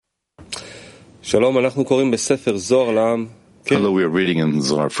שלום, אנחנו קוראים בספר זוהר לעם. Hello, we are reading in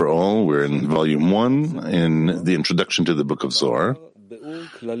Zohar for All. We're in volume 1, in the introduction to the book of Zohar.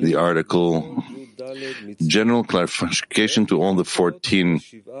 The article, general clarification to all the 14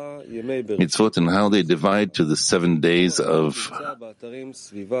 mitzvot and how they divide to the 7 days of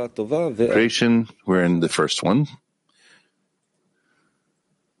creation. We're in the first one.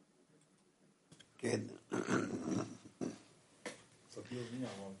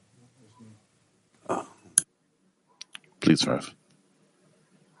 Please, Rav.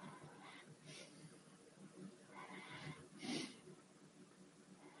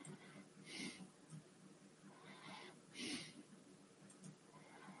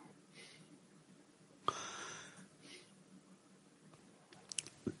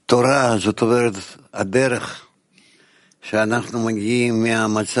 Torah, זאת אומרת, הדרך שאנחנו מגיעים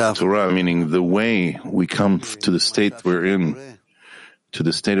מהמצב. Torah, meaning the way we come to the state we're in, to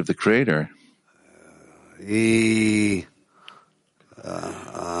the state of the Creator, is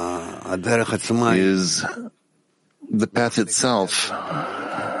the path itself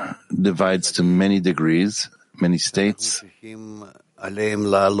divides to many degrees, many states,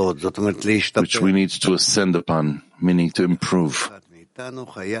 which we need to ascend upon, meaning to improve,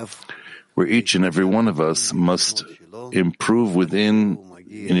 where each and every one of us must improve within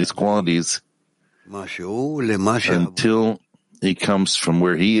in his qualities until he comes from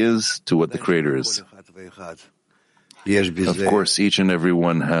where he is to what the Creator is. Of course, each and every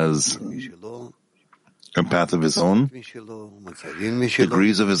one has a path of his own,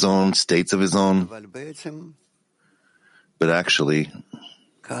 degrees of his own, states of his own, but actually,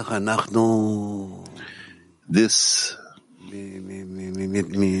 this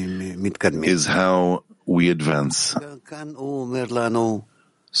is how we advance.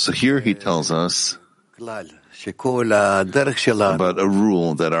 So here he tells us about a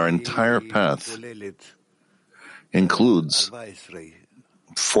rule that our entire path includes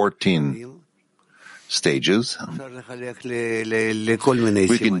 14 stages.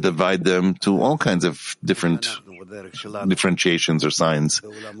 We can divide them to all kinds of different differentiations or signs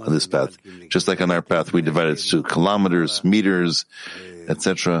on this path. Just like on our path, we divide it to kilometers, meters,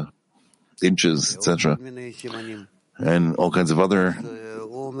 etc., inches, etc., and all kinds of other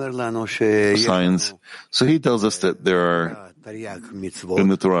signs. So he tells us that there are in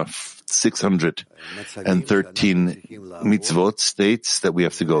the Torah 613 mitzvot, states that we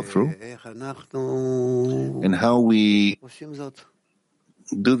have to go through, and how we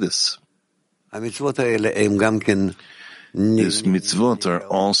do this. These mitzvot are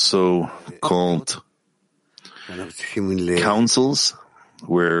also called counsels,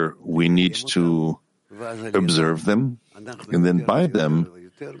 where we need to observe them, and then by them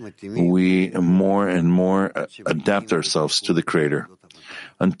we more and more adapt ourselves to the Creator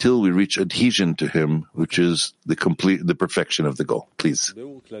until we reach adhesion to Him, which is the perfection of the goal. Please.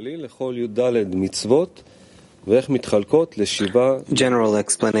 General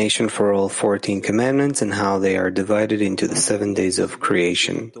explanation for all 14 commandments and how they are divided into the 7 days of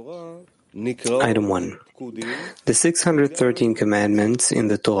creation. Item 1. The 613 commandments in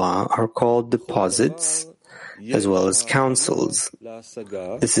the Torah are called deposits as well as counsels.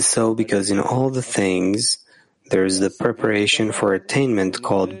 This is so because in all the things there is the preparation for attainment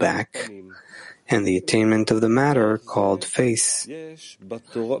called back, and the attainment of the matter called face.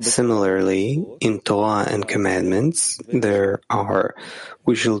 Similarly, in Torah and commandments, there are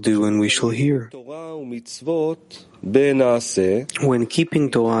we shall do and we shall hear. When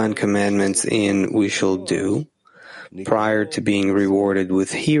keeping Torah and commandments in we shall do, prior to being rewarded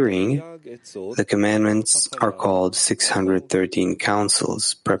with hearing, the commandments are called 613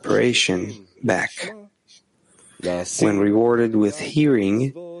 counsels, preparation, back. When rewarded with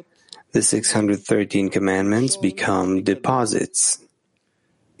hearing, the 613 commandments become deposits.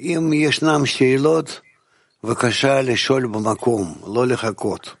 If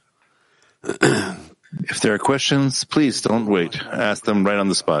there are questions, please don't wait. Ask them right on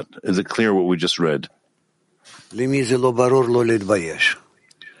the spot. Is it clear what we just read?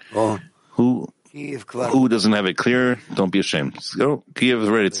 Who doesn't have it clear? Don't be ashamed. Oh, Kiev is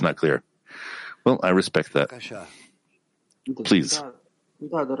read, it's not clear. Well, I respect that. Please.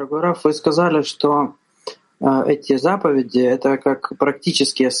 Да, дорогой Раф, вы сказали, что эти заповеди это как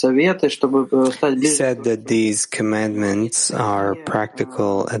практические советы, чтобы стать ближе. Said that these commandments are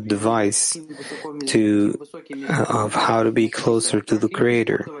practical advice of how to be closer to the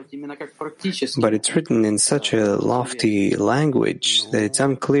Creator. But it's written in such a lofty language that it's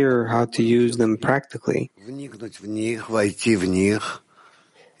unclear how to use them practically.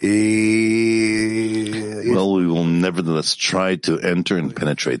 Well, we will nevertheless try to enter and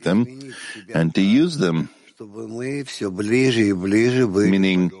penetrate them and to use them, meaning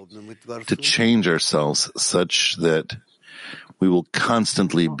to change ourselves such that we will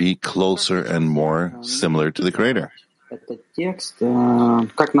constantly be closer and more similar to the Creator.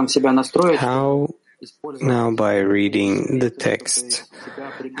 How, now by reading the text,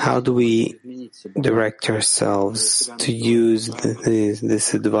 how do we direct ourselves to use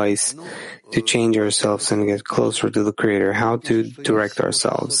this advice to change ourselves and get closer to the Creator? How to direct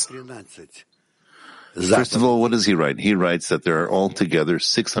ourselves? First of all, what does he write? He writes that there are altogether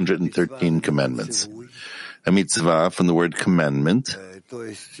 613 commandments. A mitzvah from the word commandment,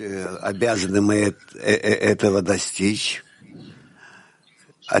 meaning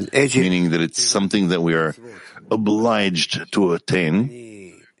that it's something that we are obliged to attain.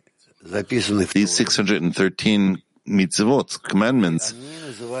 These 613 mitzvot, commandments,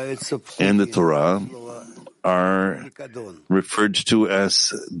 in the Torah are referred to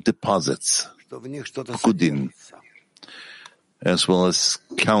as deposits, pkudin, as well as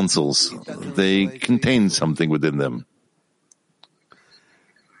counsels. They contain something within them.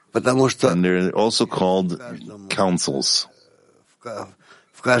 And they're also called counsels.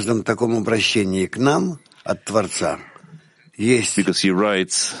 Because he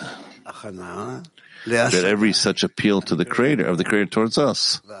writes that every such appeal to the Creator towards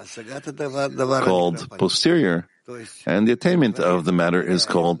us, called posterior, and the attainment of the matter is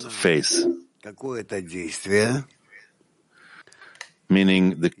called face.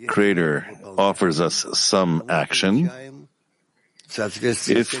 Meaning the Creator offers us some action.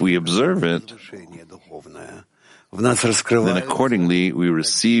 If we observe it, then accordingly we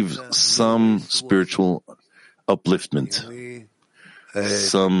receive some spiritual upliftment.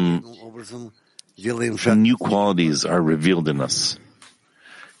 Some new qualities are revealed in us.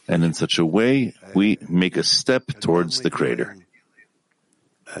 And in such a way, we make a step towards the Creator.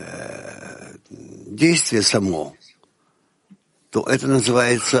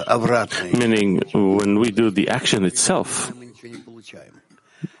 Meaning, when we do the action itself,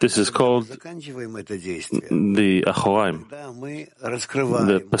 this is called the achoraim,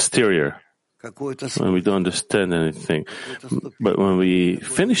 the posterior, when we don't understand anything. But when we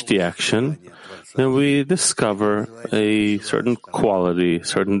finish the action, then we discover a certain quality, a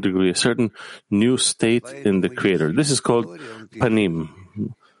certain degree, a certain new state in the Creator. This is called panim,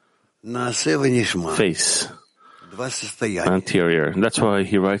 face, anterior. And that's why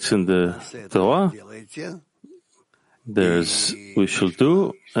he writes in the Torah, there's we shall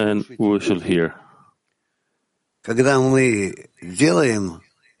do and we shall hear. When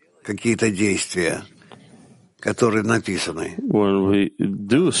we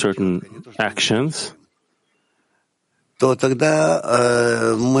do certain actions, what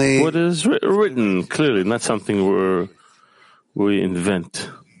is written clearly, not something we invent.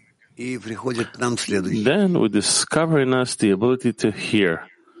 Then we discover in us the ability to hear,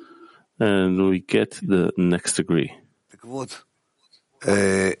 and we get the next degree.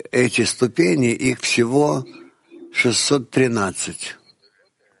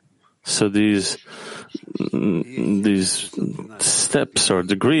 So these steps or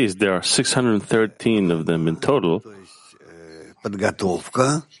degrees, there are 613 of them in total.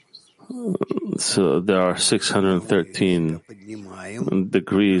 So there are 613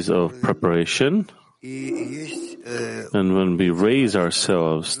 degrees of preparation. And when we raise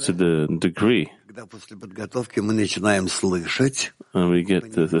ourselves to the degree, and we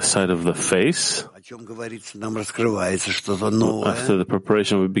get to the side of the face, after the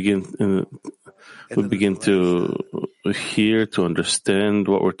preparation, we begin to hear, to understand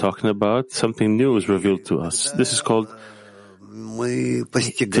what we're talking about. Something new is revealed to us. This is called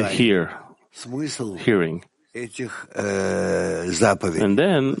to hear, hearing. And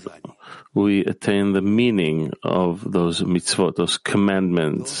then we attain the meaning of those mitzvot, those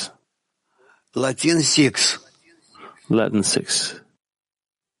commandments. Latin 6.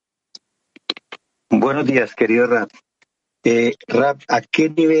 Buenos días, querido Rab. Rab, ¿a qué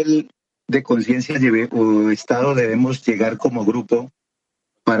nivel de conciencia o estado debemos llegar como grupo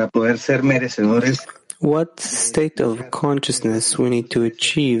para poder ser merecedores? What state of consciousness we need to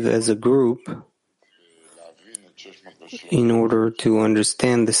achieve as a group in order to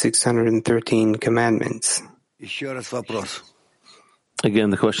understand the 613 commandments? Again,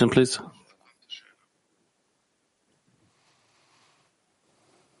 the question, please.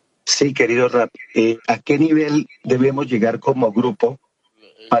 Sí, querido Rab, ¿a qué nivel debemos llegar como grupo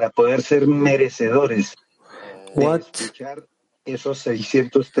para poder ser merecedores de escuchar esos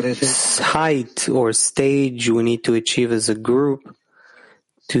 613 height or stage we need to achieve as a group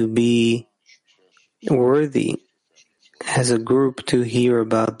to be worthy as a group to hear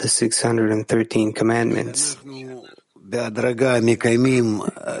about the 613 commandments.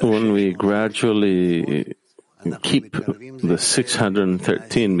 When we gradually keep the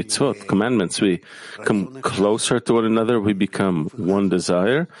 613 mitzvot, commandments, we come closer to one another, we become one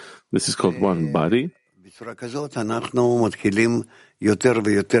desire. This is called one body.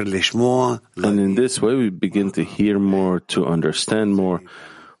 And in this way, we begin to hear more, to understand more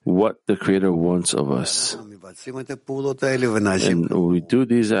what the Creator wants of us. And we do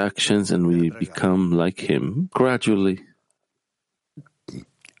these actions and we become like Him gradually.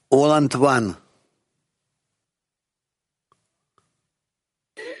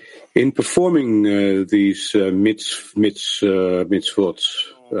 In performing these mitzvot,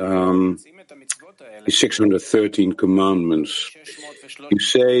 the 613 commandments, you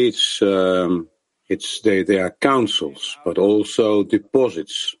say they are counsels, but also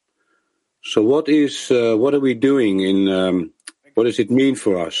deposits. So what are we doing what does it mean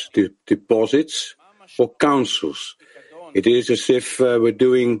for us? Deposits or counsels? It is as if we're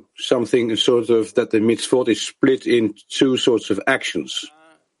doing something sort of that the mitzvot is split in two sorts of actions.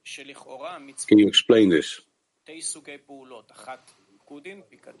 Can you explain this?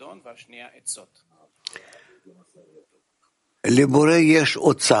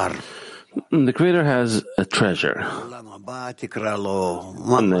 The Creator has a treasure.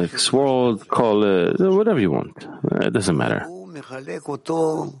 Next world, call it whatever you want. It doesn't matter.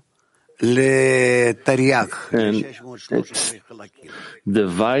 And it's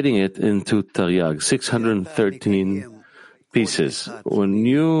dividing it into taryag, 613 pieces. When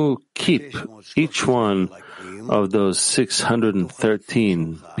you keep each one of those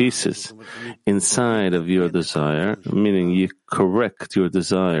 613 pieces inside of your desire, meaning you correct your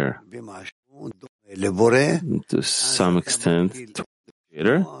desire to some extent to the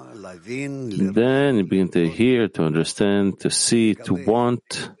Creator, then you begin to hear, to understand, to see, to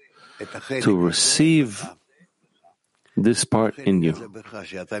want, to receive this part in you.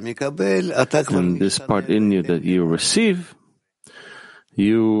 And this part in you that you receive,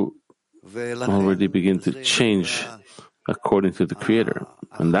 you already begin to change according to the Creator.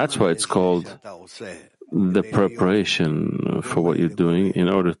 And that's why it's called the preparation for what you're doing in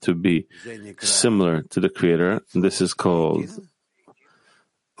order to be similar to the Creator. This is called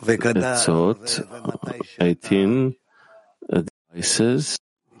Etzot, 18 advices.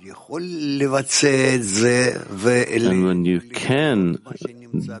 And when you can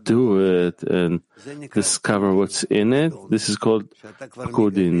do it and discover what's in it, this is called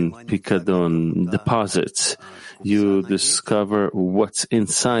Pekudin, Pikadon, deposits. You discover what's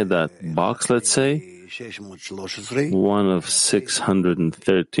inside that box, let's say, one of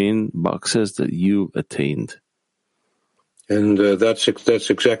 613 boxes that you've attained. And that's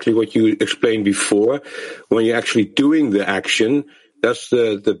exactly what you explained before. When you're actually doing the action, that's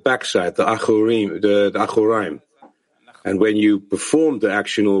the backside, the achoraim. And when you perform the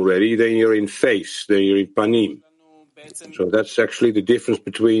action already, then you're in face, then you're in panim. So that's actually the difference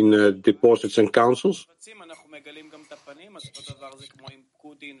between deposits and counsels.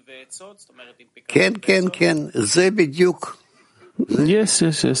 Yes,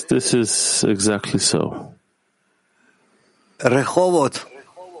 this is exactly so. Rehovot.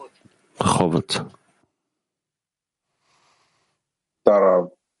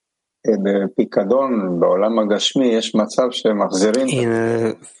 In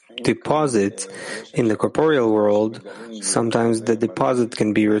a deposit in the corporeal world, sometimes the deposit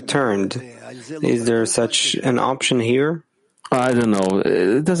can be returned. Is there such an option here? I don't know.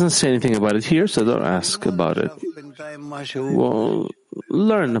 It doesn't say anything about it here, so don't ask about it. Well,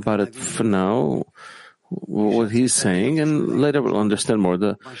 learn about it for now, what he's saying, and later we'll understand more.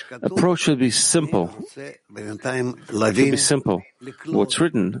 The approach should be simple. It should be simple. What's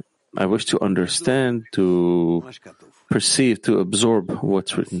written, I wish to understand, to perceive, to absorb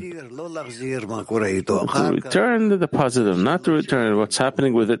what's written. To return the positive, not to return what's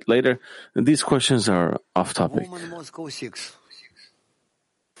happening with it later. And these questions are off topic.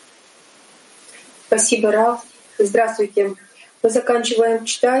 Спасибо, Рав. Здравствуйте. Мы заканчиваем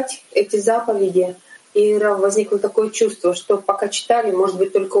читать эти заповеди, и, Рав, возникло такое чувство, что пока читали, может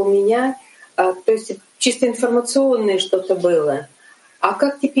быть, только у меня, то есть чисто информационное что-то было. А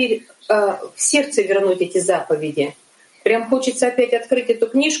как теперь в сердце вернуть эти заповеди? Прям хочется опять открыть эту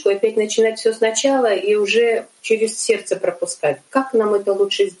книжку, опять начинать все сначала и уже через сердце пропускать. Как нам это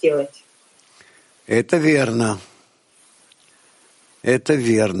лучше сделать? Это верно. Это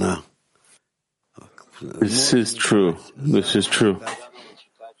верно. This is true. This is true.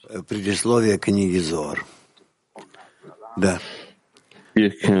 Предисловие книги Зоар. Да. You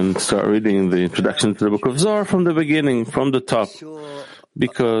can start reading the introduction to the Book of Zohar from the beginning, from the top,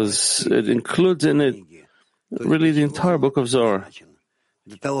 because it includes in it really the entire Book of Zohar.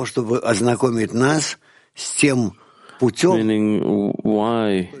 Meaning,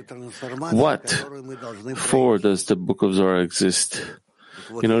 why? What for does the Book of Zohar exist?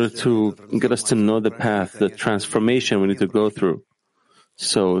 In order to get us to know the path, the transformation we need to go through.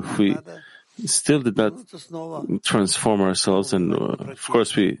 So if we still did not transform ourselves, and of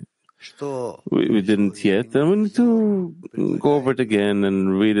course we didn't yet, then we need to go over it again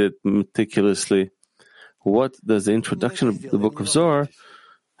and read it meticulously. What does the introduction of the Book of Zohar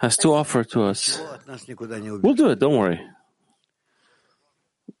has to offer to us? We'll do it, don't worry.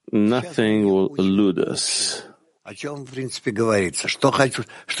 Nothing will elude us. Now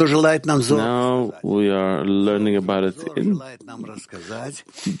we are learning about it in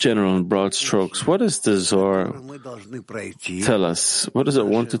general and broad strokes. What does the Zohar tell us? What does it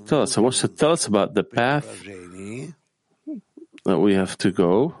want to tell us? It wants to tell us about the path that we have to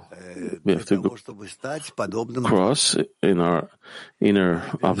go. We have to go across in our inner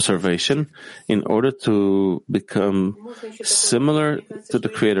observation in order to become similar to the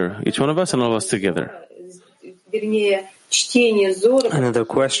Creator, each one of us and all of us together. Another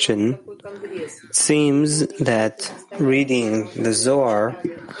question. It seems that reading the Zohar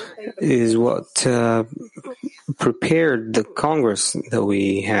is what prepared the Congress that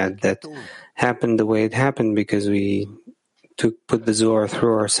we had, that happened the way it happened because we put the Zohar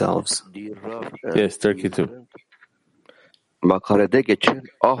through ourselves. Yes, Turkey too.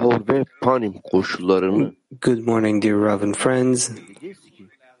 Good morning, dear Rav and friends.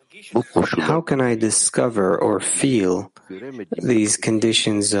 How can I discover or feel these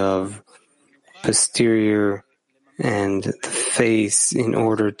conditions of posterior and the face in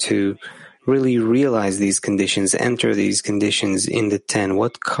order to really realize these conditions, enter these conditions in the 10?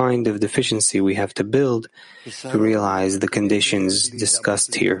 What kind of deficiency we have to build to realize the conditions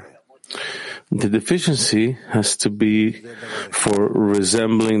discussed here? The deficiency has to be for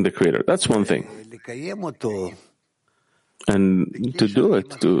resembling the Creator. That's one thing. And to do it,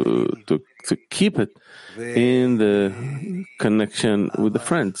 to keep it in the connection with the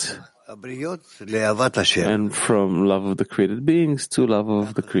friends. And from love of the created beings to love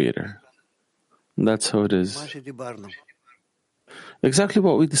of the Creator. That's how it is. Exactly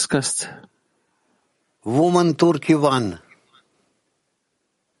what we discussed. Woman Turkey 1.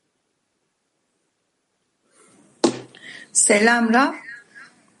 Selam Rab.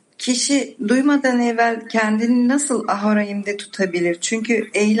 Kişi duymadan evvel kendini nasıl ahoraimde tutabilir? Çünkü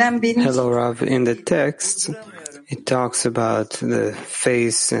eylem benim... Hello Rav, in the text it talks about the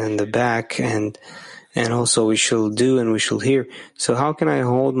face and the back and also we shall do and we shall hear. So how can I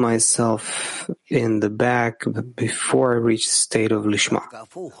hold myself in the back before I reach the state of Lishma?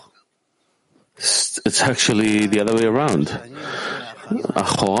 It's actually the other way around.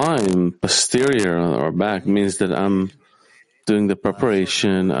 Achoraim, posterior or back, means that I'm doing the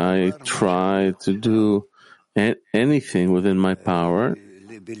preparation. I try to do anything within my power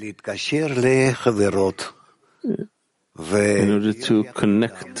in order to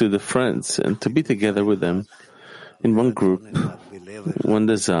connect to the friends and to be together with them in one group, one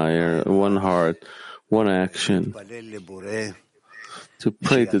desire, one heart, one action, to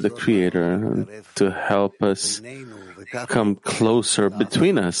pray to the Creator and to help us come closer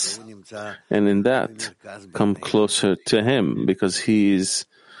between us, and in that come closer to Him, because He is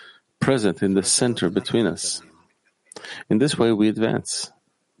present in the center between us. In this way we advance.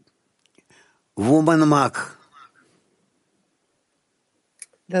 Woman Mark.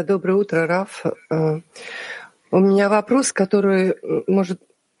 Да, доброе утро, Раф. У меня вопрос, который может...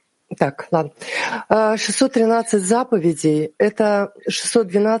 Так, ладно. 613 заповедей — это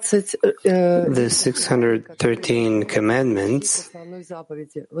 612... The 613 commandments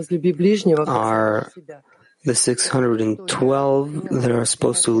возлюби ближнего are the 612 that are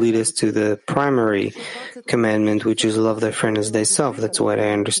supposed to lead us to the primary commandment, which is love thy friend as thyself. That's what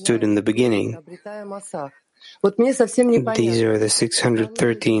I understood in the beginning. These are the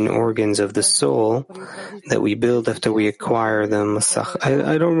 613 organs of the soul that we build after we acquire the Masach.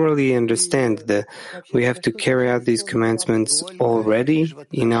 I don't really understand that we have to carry out these commandments already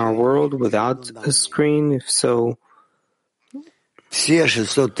in our world without a screen. If so,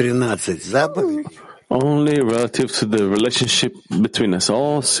 only relative to the relationship between us,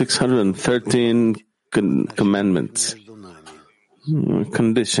 all 613 commandments.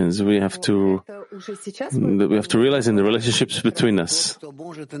 Conditions we have to realize in the relationships between us.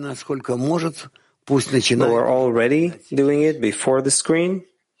 We're already doing it before the screen.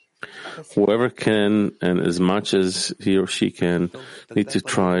 Whoever can, and as much as he or she can, need to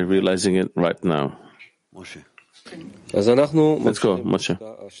try realizing it right now. Let's go, Moshe.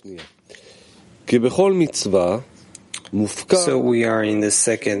 So we are in the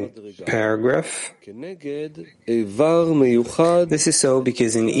second paragraph. This is so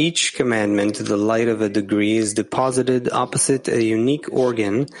because in each commandment the light of a degree is deposited opposite a unique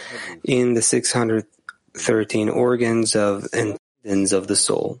organ in the 613 organs and tendons of the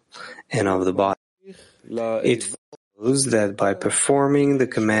soul and of the body. It follows that by performing the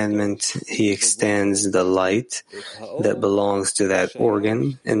commandment he extends the light that belongs to that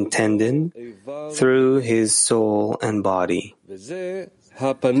organ and tendon through his soul and body. This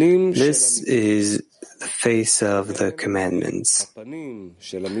is the face of the commandments.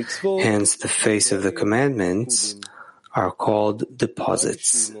 Hence, the face of the commandments are called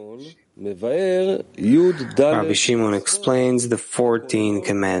deposits. Rabbi Shimon explains the 14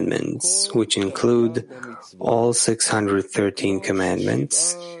 commandments, which include all 613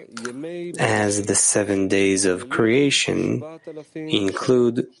 commandments, as the 7 days of creation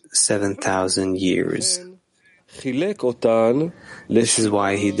include 7,000 years. This is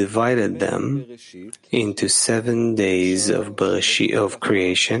why he divided them into 7 days of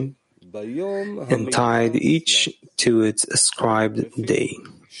creation and tied each to its ascribed day.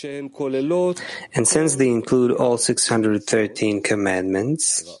 And since they include all 613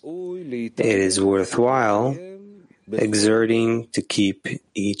 commandments, it is worthwhile exerting to keep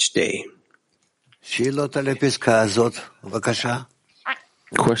each day.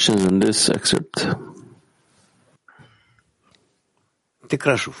 Questions on this excerpt?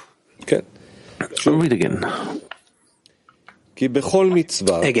 Read again.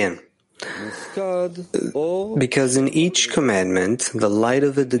 Again. Because in each commandment, the light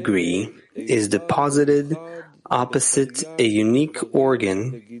of a degree is deposited opposite a unique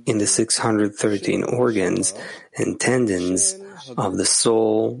organ in the 613 organs and tendons of the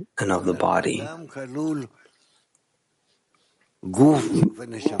soul and of the body.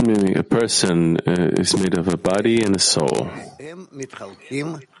 Meaning a person is made of a body and a soul.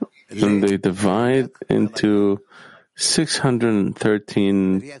 And they divide into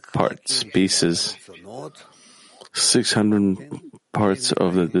 613 parts, pieces, 600 parts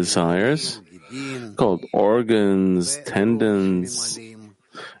of the desires, called organs, tendons,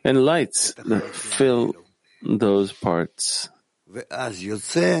 and lights that fill those parts.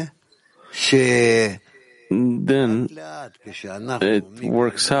 Then it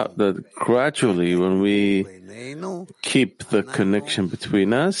works out that gradually, when we keep the connection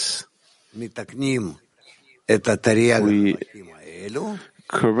between us, we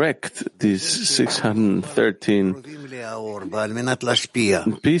correct these 613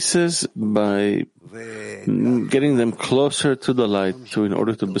 pieces by getting them closer to the light in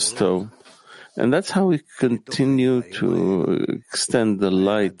order to bestow. And that's how we continue to extend the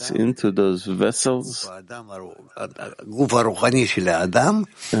light into those vessels.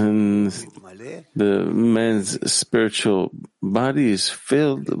 And the man's spiritual body is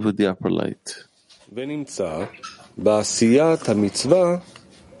filled with the upper light.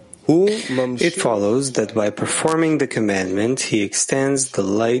 It follows that by performing the commandment, he extends the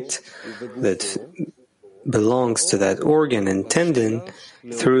light that belongs to that organ and tendon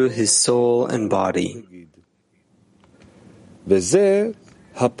through his soul and body. This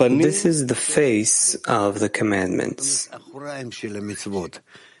is the face of the commandments.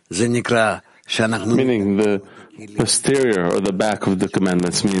 Meaning the posterior or the back of the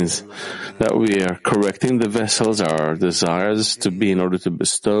commandments means that we are correcting the vessels, our desires to be in order to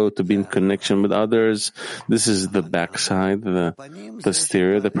bestow, to be in connection with others. This is the backside, the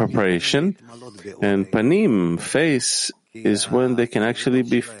posterior, the preparation. And panim, face, is when they can actually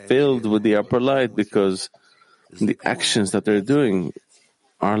be filled with the upper light, because the actions that they're doing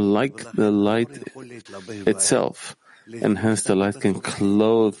are like the light itself. And hence the light can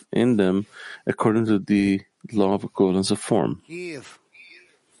clothe in them according to the law of equivalence of form.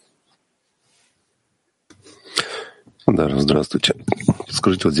 Да, здравствуйте.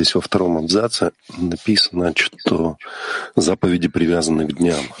 Скажите, вот здесь во втором абзаце написано, что заповеди привязаны к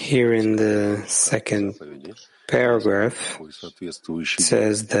дням. Here in the second paragraph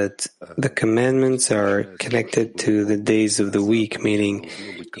says that the commandments are connected to the days of the week, meaning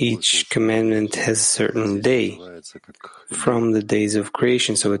each commandment has a certain day from the days of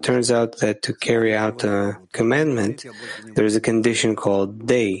creation. So it turns out that to carry out a commandment, there is a condition called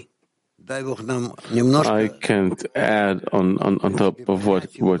day. I can't add on top of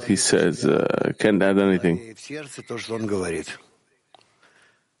what he says. Can't add anything.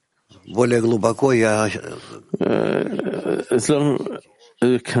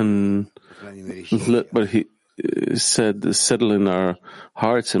 can let what he said settle in our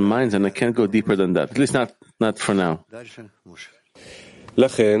hearts and minds, and I can't go deeper than that. At least not for now.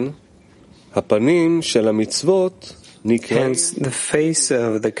 Hence, the face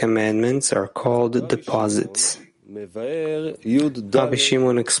of the commandments are called deposits. Rabbi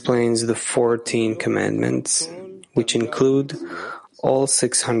Shimon explains the 14 commandments, which include all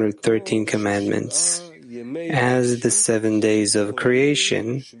 613 commandments, as the 7 days of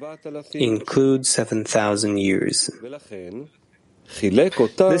creation include 7,000 years.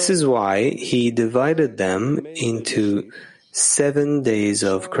 This is why he divided them into 7 days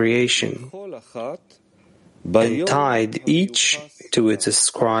of creation and tied each to its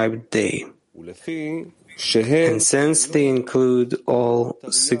ascribed day. And since they include all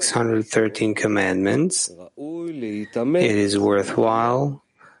 613 commandments, it is worthwhile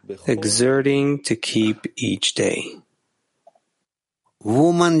exerting to keep each day.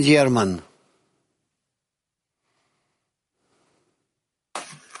 Woman German.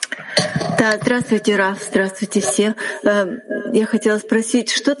 Да, здравствуйте, Рав, здравствуйте все. Я хотела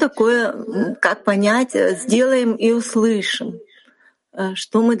спросить, что такое, как понять, сделаем и услышим?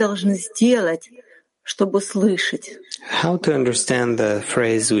 Что мы должны сделать, чтобы услышать? How to understand the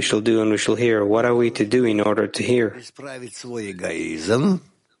phrase "we shall do and we shall hear"? What are we to do in order to hear?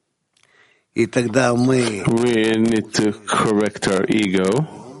 We need to correct our ego.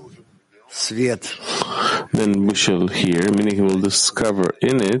 Then we shall hear, meaning we will discover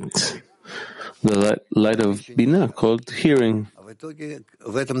in it the light of Bina, called hearing.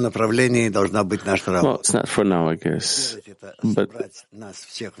 Well, it's not for now, I guess. But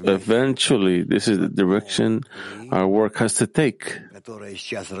eventually, this is the direction our work has to take,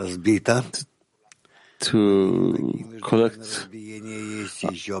 to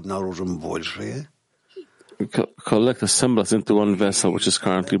collect a semblance into one vessel which is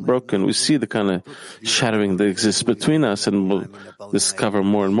currently broken. We see the kind of shattering that exists between us, and we'll discover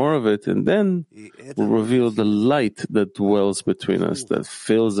more and more of it, and then we'll reveal the light that dwells between us, that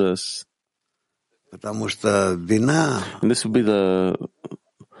fills us. And this will be the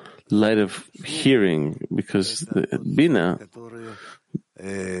light of hearing, because the Bina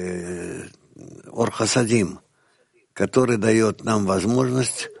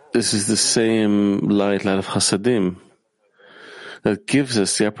this is the same light of Hasadim, that gives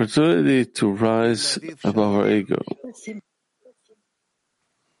us the opportunity to rise above our ego.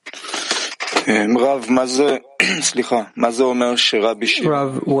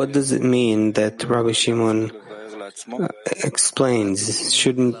 Rav, what does it mean that Rabbi Shimon explains?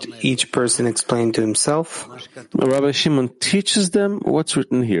 Shouldn't each person explain to himself? Rabbi Shimon teaches them what's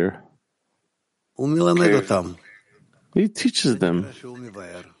written here. He teaches them.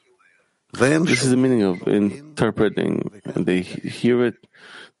 This is the meaning of interpreting. They hear it,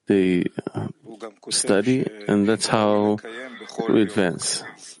 they study, and that's how we advance.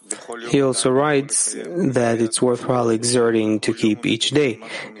 He also writes that it's worthwhile exerting to keep each day.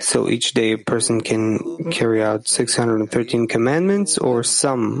 So each day a person can carry out 613 commandments or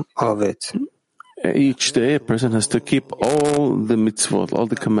some of it. Each day a person has to keep all the mitzvot, all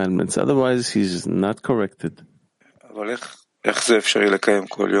the commandments. Otherwise he's not corrected. But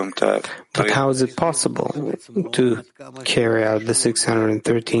how is it possible to carry out the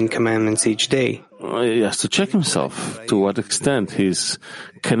 613 commandments each day? He has to check himself to what extent he's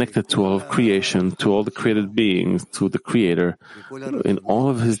connected to all of creation, to all the created beings, to the Creator, in all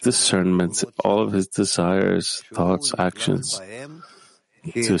of his discernments, all of his desires, thoughts, actions,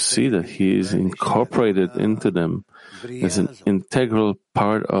 to see that he is incorporated into them as an integral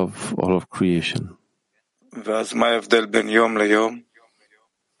part of all of creation.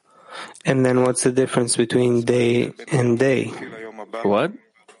 And then what's the difference between day and day? What?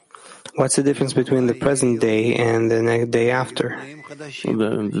 What's the difference between the present day and the next day after?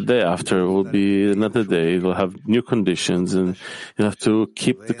 The day after will be another day. It will have new conditions, and you'll have to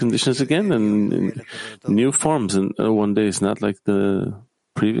keep the conditions again in new forms. And one day is not like the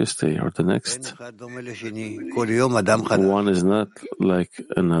previous day or the next. One is not like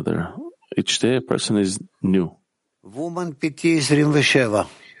another. Each day a person is new. Woman PT 27.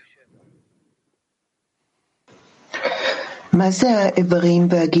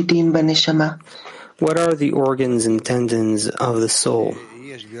 What are the organs and tendons of the soul?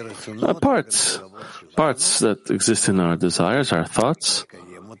 Parts that exist in our desires, our thoughts,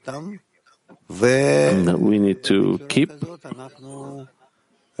 and that we need to keep.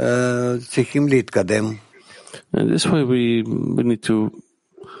 And this way we need to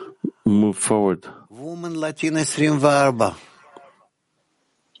move forward. Woman Latina 24.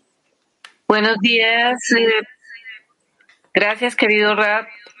 Buenos días. Gracias, querido Rav.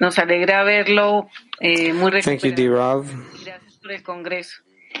 Nos alegra verlo muy Thank you, dear Rav. Gracias por el congreso.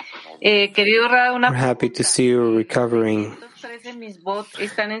 Querido Rav, We're happy to see you recovering.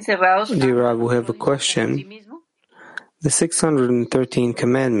 Dear Rav, we have a question. The 613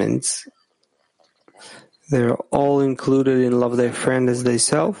 commandments, they're all included in love thy friend as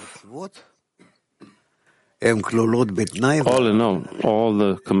thyself? All in all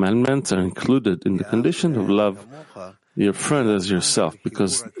the commandments are included in the condition of love your friend as yourself,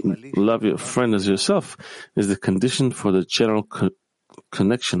 because love your friend as yourself is the condition for the general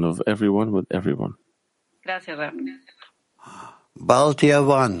connection of everyone with everyone. Gracias, Rab. Baltia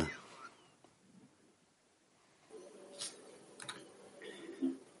One.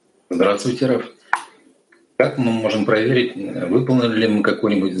 Здравствуйте, Раф. Как мы можем проверить, выполнили ли мы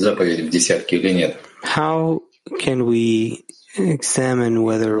какую-нибудь заповедь в десятке или нет? How can we examine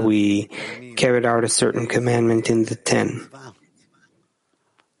whether we carried out a certain commandment in the 10?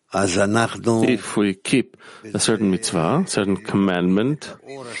 If we keep a certain mitzvah, certain commandment,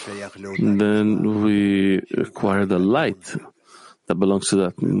 then we acquire the light that belongs to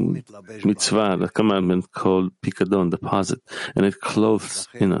that mitzvah, the commandment called pikadon, deposit, and it clothes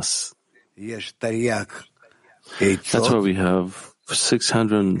in us. That's why we have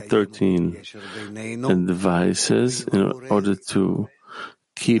 613 devices in order to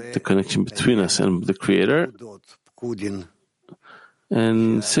keep the connection between us and the Creator,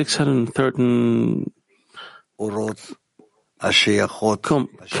 and 613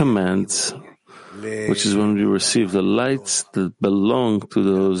 commands, which is when we receive the lights that belong to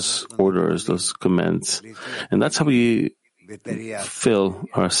those orders, those commands. And that's how we fill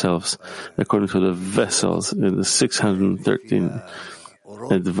ourselves according to the vessels in the 613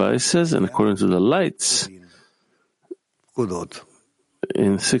 devices, and according to the lights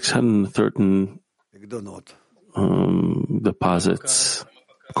in 613 deposits.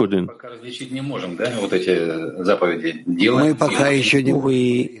 We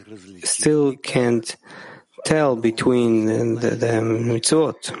still can't tell between the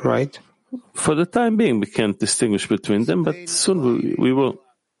mitzvot, right? For the time being, we can't distinguish between them, but soon we will.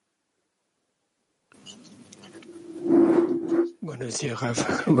 Buenos días,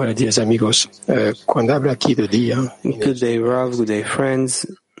 Rav. Buenos días, amigos. Cuando habla aquí de día, good day, Rav. Good day, friends.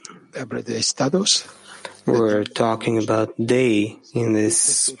 Habla de estados. We're talking about day in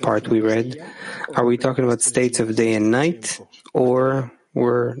this part we read. Are we talking about states of day and night, or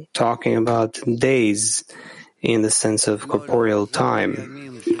we're talking about days in the sense of corporeal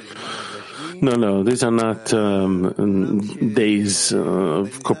time? No, these are not days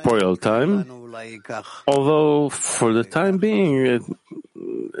of corporeal time. Although, for the time being, it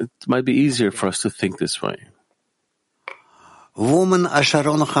might be easier for us to think this way. Woman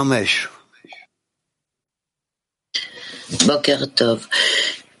Asharon Chamesh.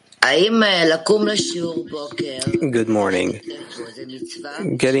 Good morning.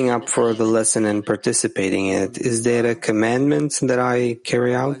 Getting up for the lesson and participating in it, is that a commandment that I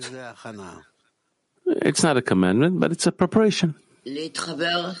carry out? It's not a commandment, but it's a preparation.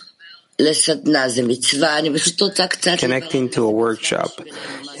 Connecting to a workshop,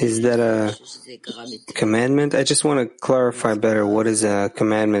 is that a commandment? I just want to clarify better what is a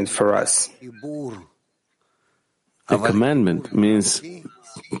commandment for us. A commandment means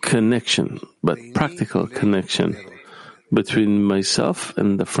connection, but practical connection between myself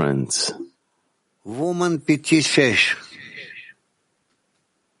and the friends. Woman Pitishesh.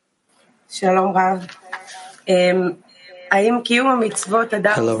 Shalom, Rav.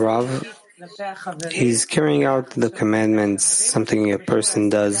 Hello, Rav. Is carrying out the commandments something a person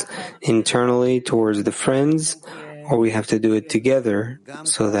does internally towards the friends, or we have to do it together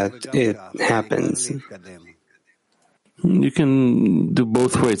so that it happens? You can do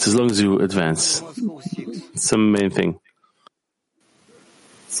both ways as long as you advance. It's the main thing.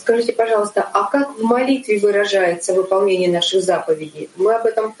 Скажите, пожалуйста, а как в молитве выражается выполнение наших заповедей? Мы об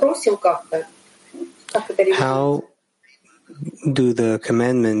этом просим как-то? How do the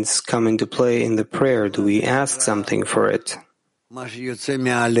commandments come into play in the prayer? Do we ask something for it?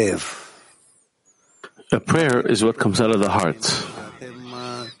 A prayer is what comes out of the heart.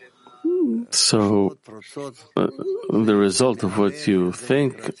 So the result of what you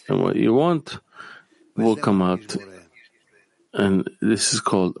think and what you want will come out. And this is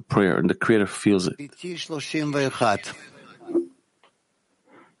called prayer, and the Creator feels it.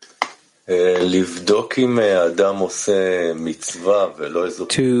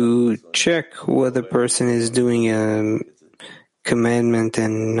 To check whether a person is doing a commandment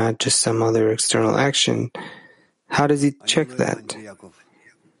and not just some other external action, how does he check that?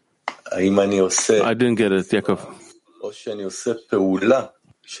 I didn't get it, Yaakov.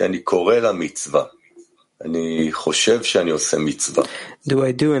 Do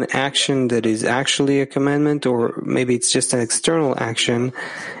I do an action that is actually a commandment, or maybe it's just an external action?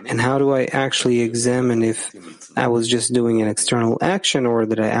 And how do I actually examine if I was just doing an external action, or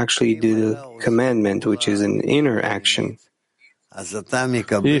that I actually do the commandment, which is an inner action?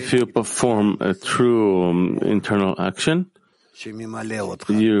 If you perform a true internal action,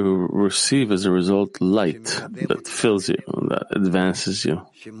 you receive as a result light that fills you, that advances you,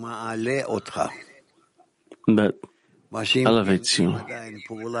 that elevates you.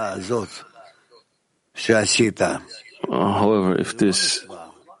 However, if this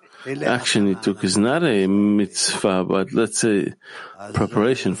action you took is not a mitzvah, but let's say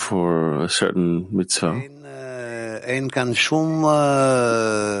preparation for a certain mitzvah, then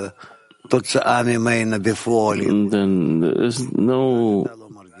there's no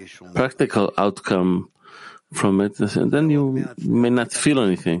practical outcome from it, and then you may not feel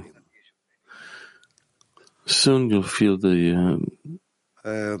anything. Soon you'll feel the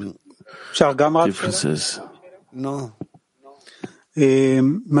differences. No. Why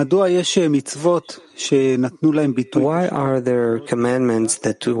are there commandments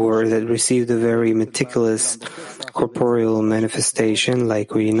that received a very meticulous corporeal manifestation,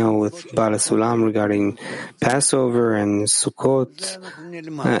 like we know with Bala Sulam regarding Passover and Sukkot,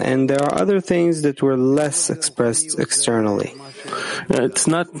 and there are other things that were less expressed externally? It's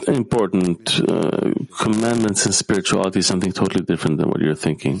not important. Commandments and spirituality is something totally different than what you're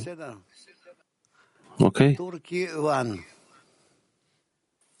thinking. Okay?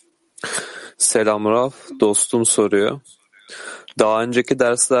 Selam Rav, dostum soruyor. Daha önceki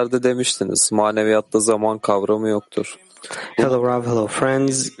derslerde demiştiniz, maneviyatta zaman kavramı yoktur. Hello Rav, hello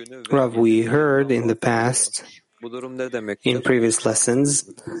friends. Rav, we heard in the past, in previous lessons,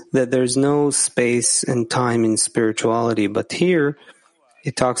 that there's no space and time in spirituality, but here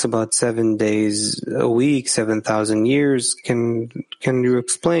it talks about 7 days a week, 7,000 years. Can you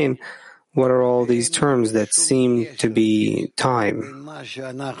explain what are all these terms that seem to be time?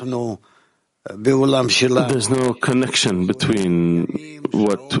 There's no connection between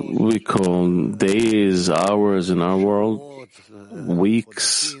what we call days, hours in our world,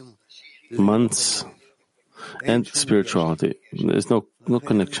 weeks, months, and spirituality. There's no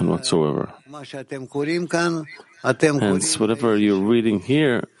connection whatsoever. Hence, whatever you're reading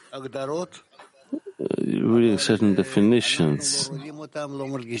here, you're reading certain definitions,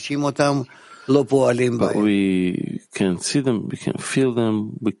 but we can see them, we can feel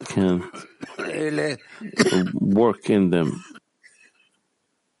them, we can work in them.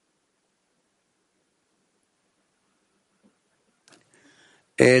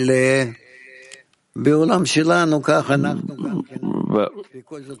 But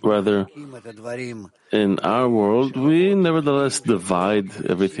rather, in our world, we nevertheless divide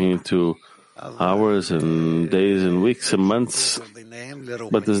everything into hours and days and weeks and months,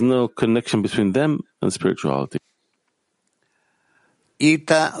 but there's no connection between them and spirituality.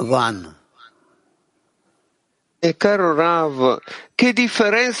 Ita Van. E caro Rav, che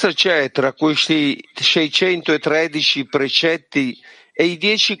differenza c'è tra questi 613 precetti e i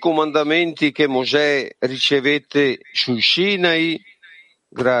 10 comandamenti che Mosè ricevette su Sinai?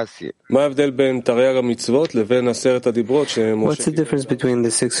 Grazie. What's the difference between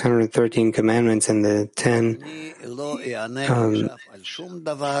the 613 commandments and the 10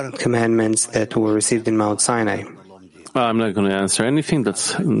 commandments that were received in Mount Sinai? I'm not going to answer anything that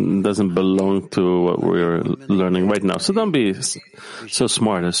doesn't belong to what we're learning right now. So don't be so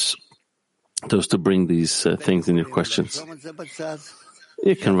smart as to bring these things in your questions.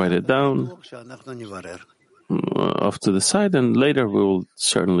 You can write it down off to the side, and later we will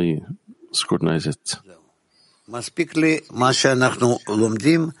certainly scrutinize it.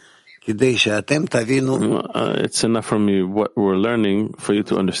 It's enough for me what we're learning for you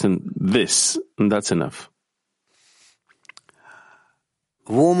to understand this, and that's enough.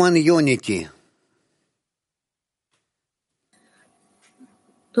 Woman Unity.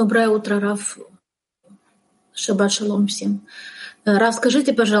 Доброе утро, Рав. Шаббат шалом всем. Рав,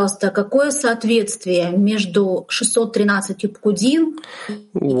 скажите, пожалуйста, какое соответствие между 613 пкудим и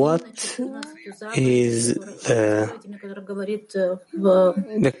What is the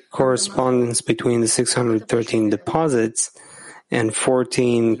correspondence between the 613 deposits and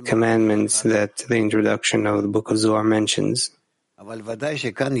 14 commandments that the introduction of the Book of Zohar mentions?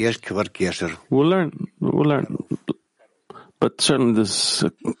 We'll learn. But certainly there's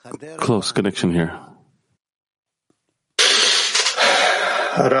a close connection here.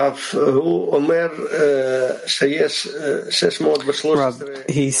 Rav,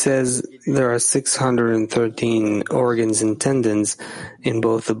 he says there are 613 organs and tendons in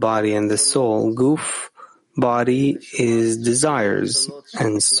both the body and the soul. Guf, body, is desires,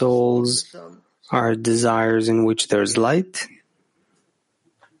 and souls are desires in which there's light.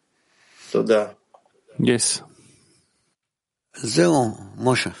 Yes.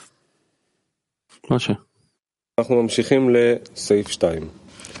 Moshe. אנחנו ממשיכים לסעיף 2.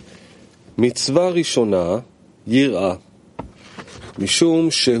 מצווה ראשונה, יראה,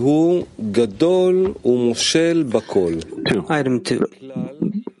 משום שהוא גדול ומושל בכל. Item 2.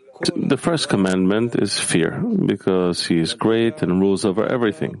 The first commandment is fear, because he is great and rules over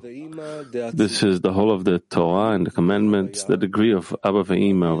everything. This is the whole of the Torah and the commandments, the degree of Abba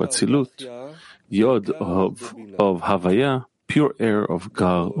Ve'ima of Atzilut, Yod of Havaya, pure air of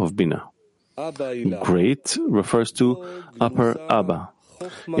Gar of Bina. Great refers to upper Abba,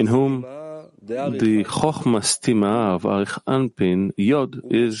 in whom the Chochma Stima of Arich Anpin, Yod,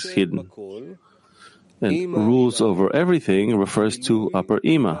 is hidden. And rules over everything refers to upper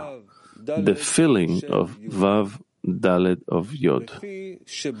Ima, the filling of Vav Dalet of Yod.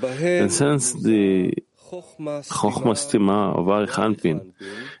 And since the Chochma Stima of Arich Anpin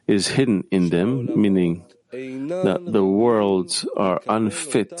is hidden in them, meaning that the worlds are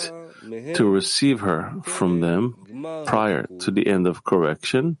unfit to receive her from them prior to the end of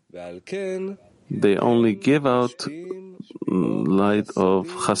correction, they only give out light of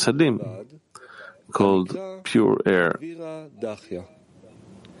Chasadim, called pure air.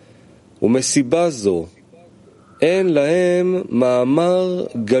 And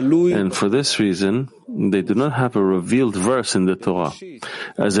for this reason, they do not have a revealed verse in the Torah.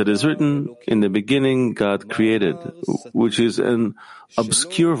 As it is written, in the beginning God created, which is an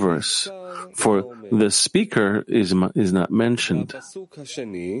obscure verse, for the speaker is not mentioned.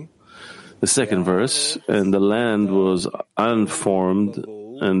 The second verse, and the land was unformed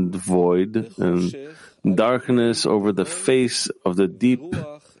and void, and darkness over the face of the deep,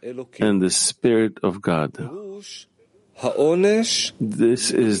 and the Spirit of God.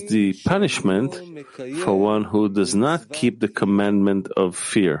 This is the punishment for one who does not keep the commandment of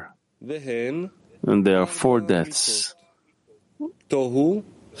fear. And there are 4 deaths. Tohu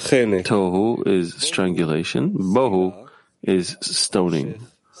is strangulation, Bohu is stoning,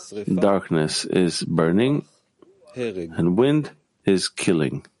 darkness is burning, and wind is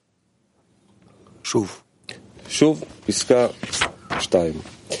killing.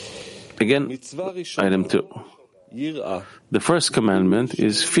 Again, item 2. The first commandment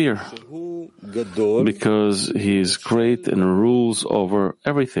is fear, because he is great and rules over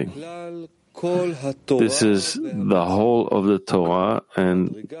everything. This is the whole of the Torah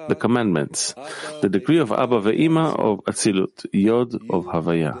and the commandments, the degree of Abba Ve'ima of Atzilut, Yod of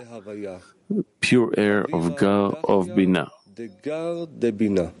Havaya, pure air of Gar of Bina.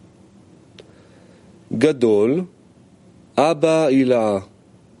 Gadol, Abba Ilah.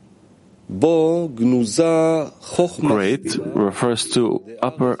 Great refers to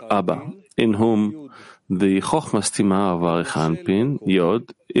upper Abba, in whom the Chochma Stima of Arich Anpin,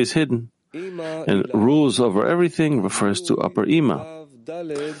 Yod, is hidden, and rules over everything refers to upper Ima,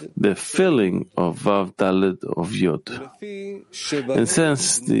 the filling of Vav Dalet of Yod. And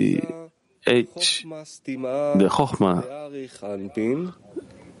since the Chochma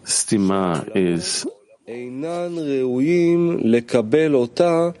Stima is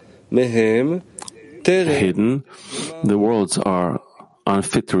hidden, the worlds are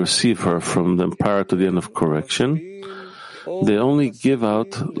unfit to receive her from them prior to the end of correction. They only give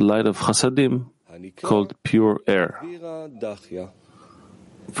out light of Chasadim, called pure air.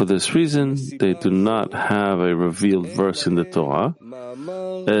 For this reason, they do not have a revealed verse in the Torah,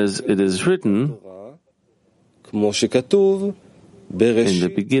 as it is written, in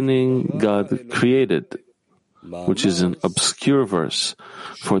the beginning God created, which is an obscure verse,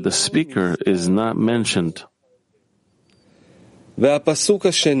 for the speaker is not mentioned.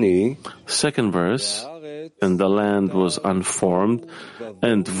 Second verse, and the land was unformed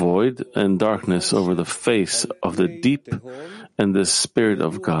and void, and darkness over the face of the deep, and the Spirit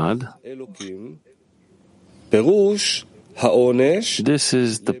of God. This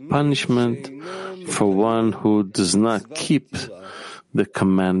is the punishment for one who does not keep the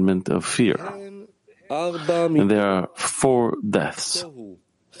commandment of fear. And there are 4 deaths.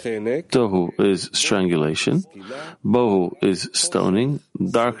 Tohu is strangulation, Bohu is stoning,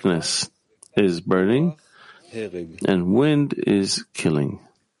 darkness is burning, and wind is killing.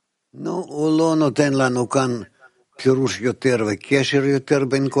 הוא לא נותן לנו כאן פירוש יותר וקשר יותר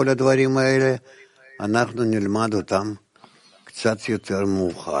בין כל הדברים האלה. אנחנו נלמד אותם.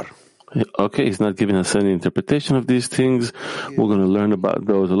 Okay, he's not giving us any interpretation of these things. We're going to learn about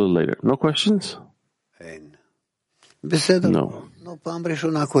those a little later. No questions? No.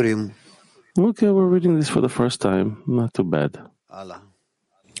 Okay, we're reading this for the first time. Not too bad.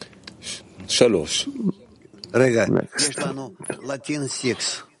 Shalosh. Next. Latin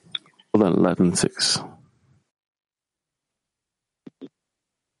 6. Hold on, Latin 6.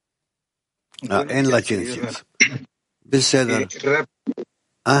 En Latin 6. Beseder.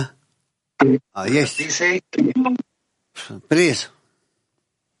 Есть. Please.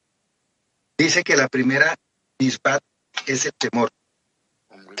 Dice que la primera misbat es el temor.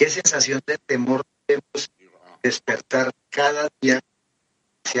 ¿Qué sensación de temor debemos despertar cada día?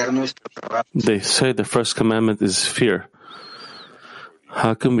 They say the first commandment is fear.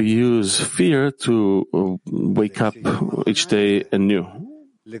 How can we use fear to wake up each day anew?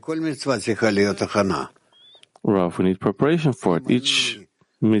 Rav, we need preparation for it. Each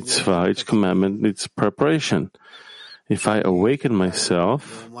mitzvah, each commandment needs preparation. If I awaken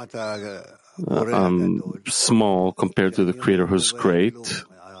myself, I'm small compared to the Creator who's great,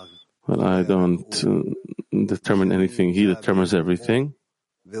 but I don't determine anything. He determines everything.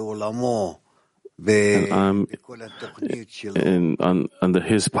 And I'm under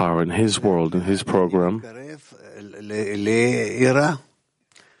His power, in His world, in His program.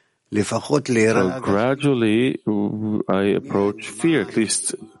 So gradually, I approach fear, at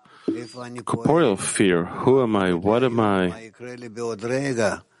least corporeal fear. Who am I? What am I?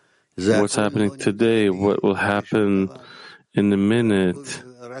 What's happening today? What will happen in a minute?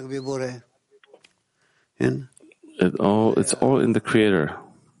 It's all in the Creator.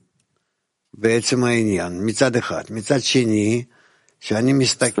 It's the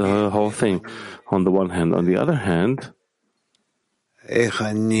whole thing. On the one hand. On the other hand, when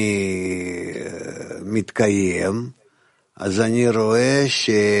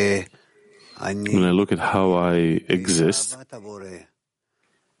I look at how I exist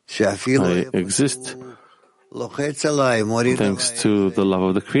thanks to the love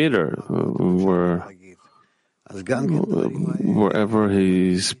of the Creator. Wherever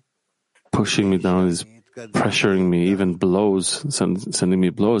He's pushing me down, He's pressuring me, even blows, sending me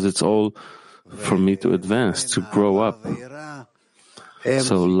blows. It's all for me to advance, to grow up.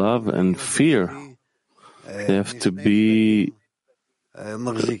 So love and fear, they have to be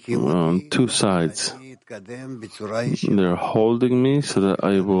on two sides. They're holding me so that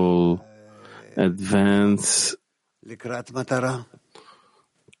I will advance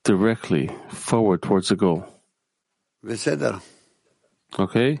directly forward towards the goal.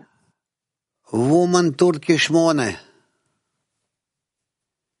 Okay? Woman Turkey 8.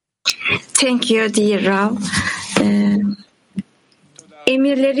 Thank you, dear Rav.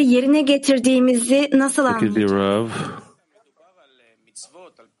 Emirleri yerine getirdiğimizi nasıl anlayacağız?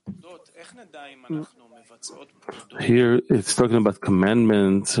 Here it's talking about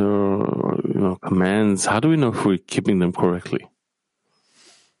commandments or commands. How do we know if we're keeping them correctly?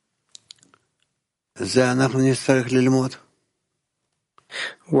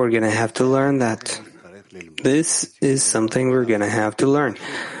 We're going to have to learn that. This is something we're going to have to learn.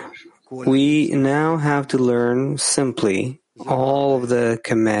 We now have to learn simply all of the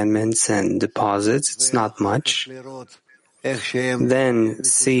commandments and deposits. It's not much. Then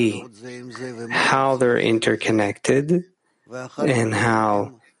see how they're interconnected and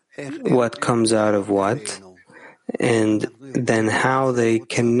what comes out of what, and then how they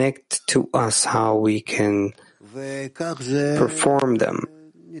connect to us, how we can perform them.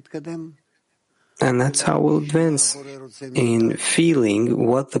 And that's how we'll advance in feeling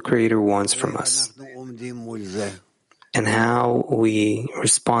what the Creator wants from us and how we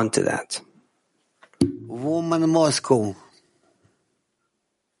respond to that. Woman Moscow.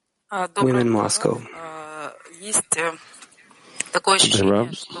 Women Moscow. Есть такое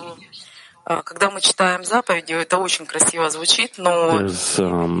ощущение, что когда мы читаем заповеди, это очень красиво звучит, но... There's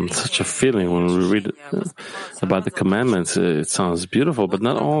such a feeling when we read about the commandments. It sounds beautiful, but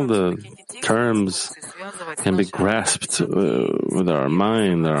not all the terms can be grasped with our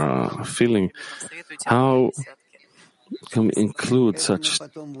mind, our feeling. How can we include such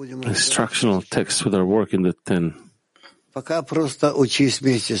instructional text with our work in the 10? We'll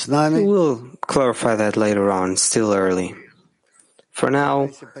clarify that later on, still early. For now,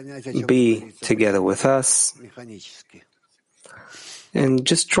 be together with us and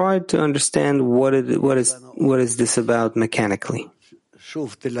just try to understand what is this about mechanically.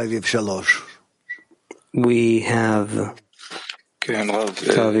 We have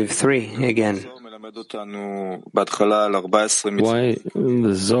Tel Aviv 3 again.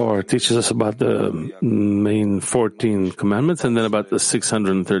 the Zohar teaches us about the main 14 commandments and then about the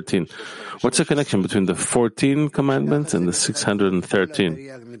 613. What's the connection between the 14 commandments and the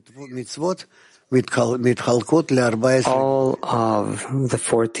 613? All of the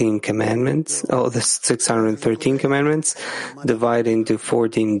 14 commandments, the 613 commandments, divide into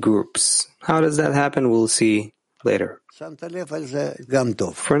 14 groups. How does that happen? We'll see later.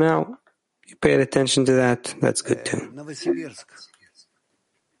 For now, you paid attention to that. That's good too.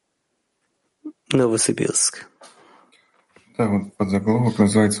 Новосибирск. Да, вот подзаголовок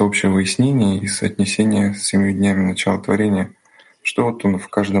называется «Общее выяснение и соотнесение с 7 днями начала творения». Что вот он в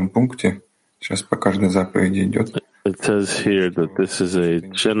каждом пункте сейчас по каждой заповеди идет? It says here that this is a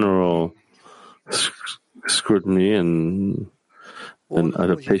general scrutiny and an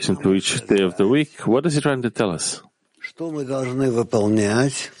adaptation to each day of the week. What is he trying to tell us?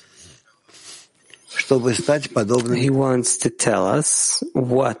 He wants to tell us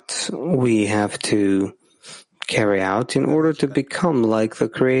what we have to carry out in order to become like the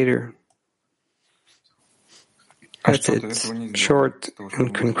Creator. That's it. Short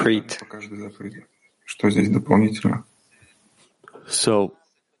and concrete. So,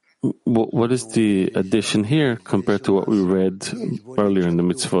 what is the addition here compared to what we read earlier in the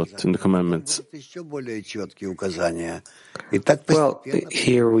mitzvot, in the commandments? Well,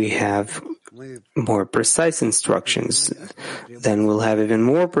 here we have more precise instructions. Then we'll have even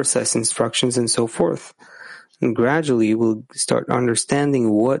more precise instructions and so forth. And gradually we'll start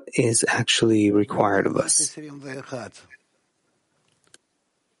understanding what is actually required of us.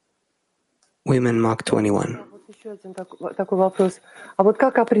 Women Mach 21. Еще один такой вопрос. А вот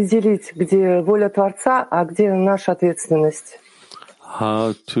как определить, где воля Творца, а где наша ответственность?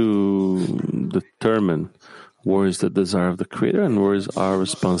 How to determine where is the desire of the Creator and where is our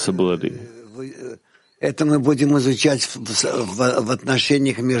responsibility? Это мы будем изучать в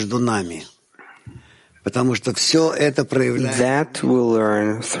отношениях между нами. Потому что все это проявляется. That we'll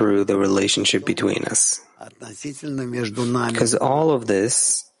learn through the relationship between us. Относительно между нами. Because all of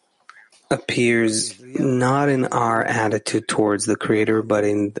this appears not in our attitude towards the Creator, but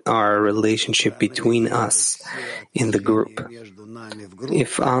in our relationship between us in the group.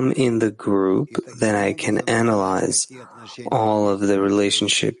 If I'm in the group, then I can analyze all of the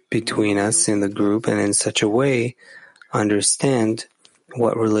relationship between us in the group and in such a way understand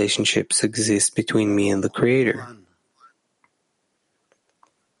what relationships exist between me and the Creator.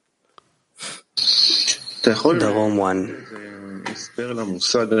 Darom 1.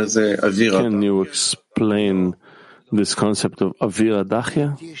 Can you explain this concept of Avir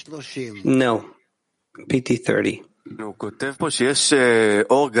Adachya? No. PT 30. He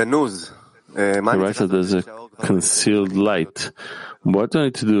writes that there's a concealed light. What do I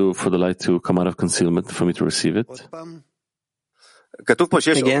need to do for the light to come out of concealment for me to receive it?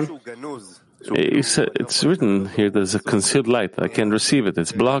 Again? It's written here there's a concealed light. I can't receive it.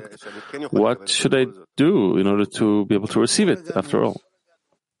 It's blocked. What should I do in order to be able to receive it after all?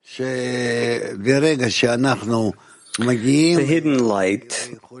 The hidden light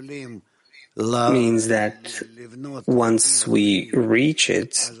means that once we reach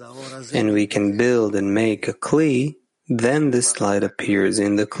it and we can build and make a kli, then this light appears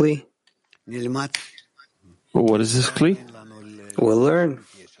in the kli. What is this kli? We'll learn.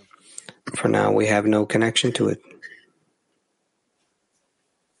 For now, we have no connection to it.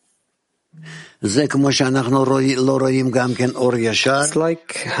 It's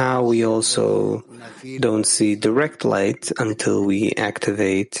like how we also don't see direct light until we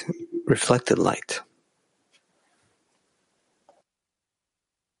activate reflected light.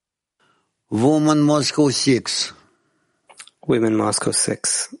 Woman Moscow 6. Women Moscow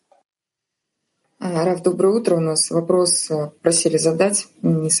 6. Рав, доброе утро. У нас вопрос просили задать,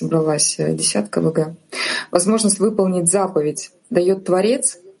 не собралась десятка ВГ. Возможность выполнить заповедь дает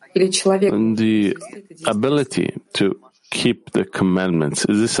Творец или человек? The ability to keep the commandments,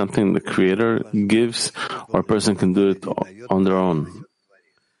 is this something the Creator gives or a person can do it on their own?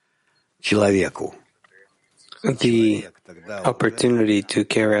 Человеку. The opportunity to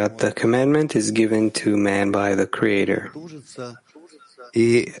carry out the commandment is given to man by the Creator.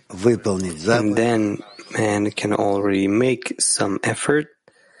 And then man can already make some effort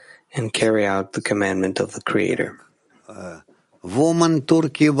and carry out the commandment of the Creator. Woman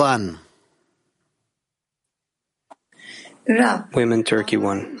Turkey 1. Women Turkey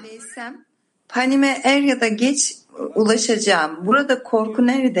 1. Panime er ya da geç ulaşacağım. Burada korku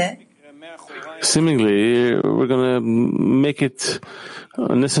nerede? seemingly we're going to make it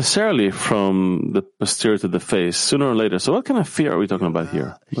necessarily from the posterior to the face sooner or later. So what kind of fear are we talking about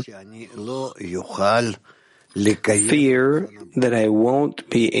here? Fear that I won't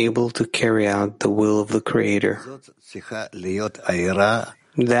be able to carry out the will of the Creator.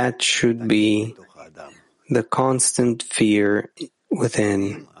 That should be the constant fear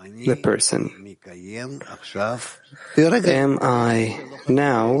within the person. Am I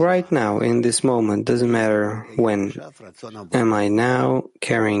now, right now, in this moment, doesn't matter when, am I now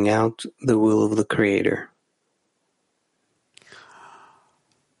carrying out the will of the Creator?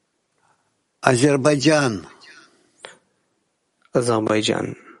 Azerbaijan.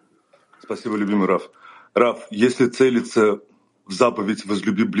 Спасибо, любимый Раф. Раф, если целиться в заповедь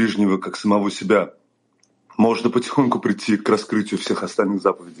 «возлюби ближнего, как самого себя», можно потихоньку прийти к раскрытию всех остальных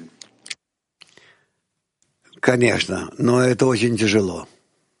заповедей? Конечно, но это очень тяжело.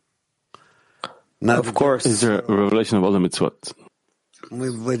 Of course. Is there a revelation of all the mitzvot?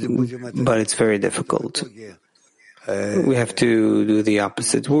 But it's very difficult. We have to do the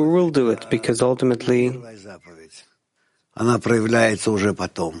opposite. We'll do it because ultimately она проявляется уже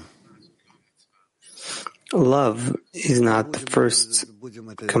потом. Love is not the first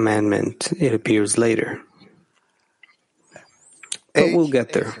commandment. It appears later. But we'll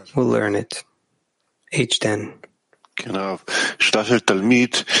get there. We'll learn it. H10. A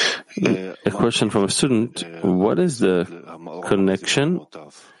question from a student. What is the connection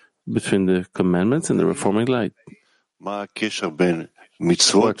between the commandments and the reforming light? What's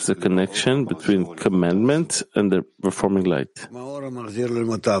the connection between commandments and the reforming light?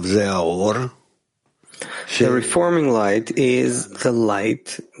 The reforming light is the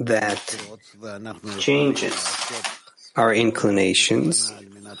light that changes our inclinations,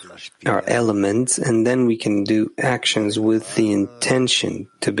 our elements, and then we can do actions with the intention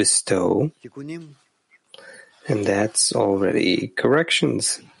to bestow, and that's already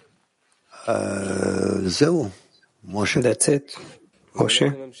corrections. That's it.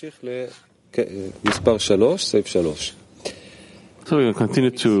 Moshe? So we will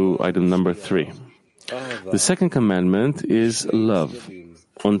continue to item number 3. The second commandment is love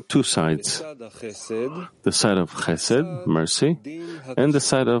on two sides, the side of chesed, mercy, and the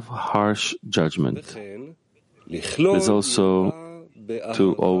side of harsh judgment. There's also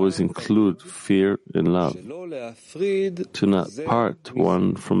to always include fear in love, to not part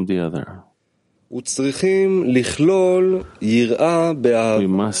one from the other. We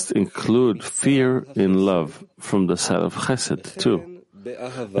must include fear in love from the side of chesed too,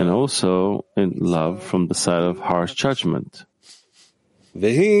 and also in love from the side of harsh judgment.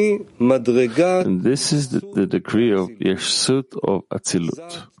 And this is the degree of Yeshut of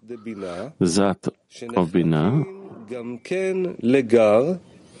Atzilut, Zat of Binah,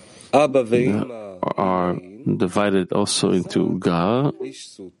 are divided also into Gar,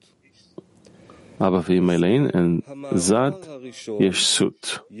 Abba V'Imelein, and Zat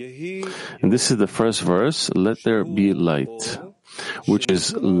Yeshut. And this is the first verse, let there be light, which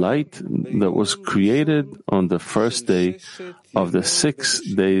is light that was created on the first day of the 6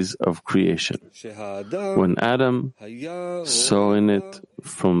 days of creation, when Adam saw in it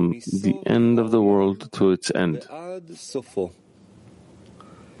from the end of the world to its end. And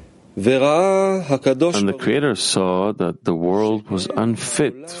the Creator saw that the world was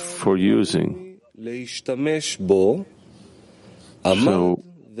unfit for using. So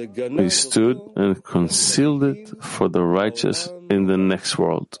He stood and concealed it for the righteous in the next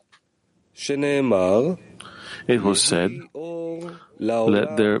world. It was said,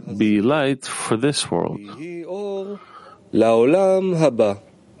 let there be light for this world.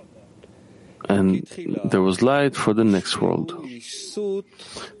 And there was light for the next world.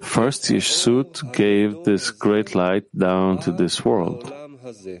 First, Yeshut gave this great light down to this world.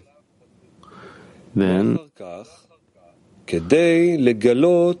 Then, to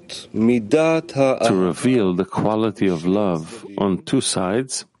reveal the quality of love on two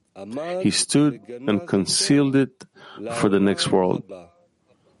sides, He stood and concealed it for the next world,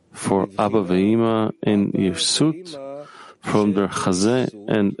 for Abba Ve'ima and Yeshut, from their Chazeh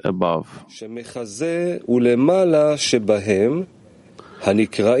and above,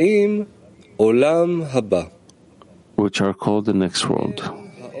 which are called the next world.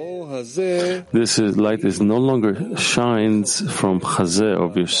 This light is no longer shines from Chazeh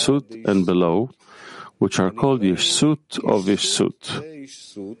of Yeshut and below, which are called Yeshut of Yeshut,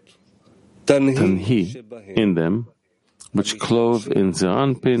 Tanhi in them, which clothe in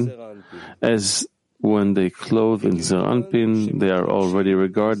Zeranpin, as when they clothe in Zeranpin, they are already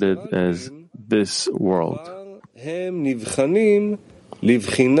regarded as this world.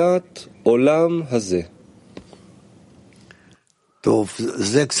 לבחינת עולם הזה.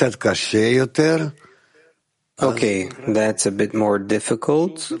 Okay, that's a bit more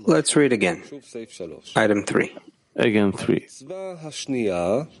difficult. Let's read again. Item 3. Again 3.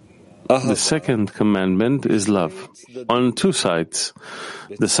 The second commandment is love, on two sides,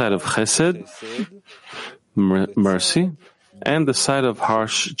 the side of chesed, mercy, and the side of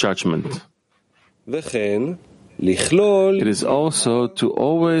harsh judgment. It is also to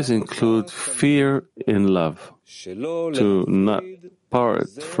always include fear in love, to not part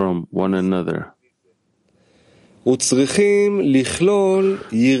from one another. And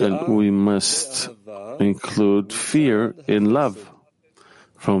we must include fear in love,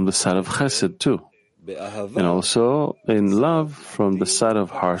 from the side of chesed too, and also in love from the side of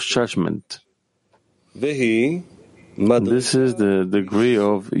harsh judgment. This is the degree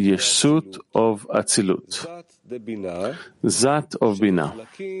of Yeshut of Atzilut, Zat of Bina,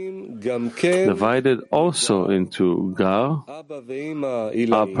 divided also into Gar,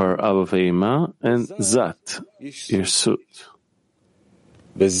 upper Abba Ve'ima, and Zat, Yeshut.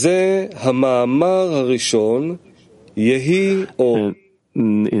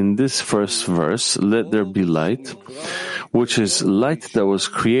 And in this first verse, let there be light, which is light that was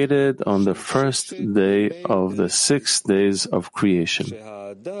created on the first day of the 6 days of creation.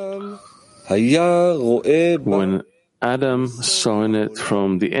 When Adam saw in it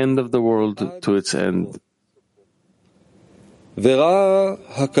from the end of the world to its end. And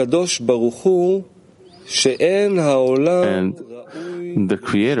the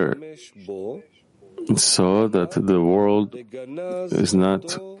Creator saw that the world is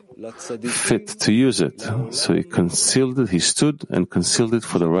not fit to use it. So he concealed it, he stood and concealed it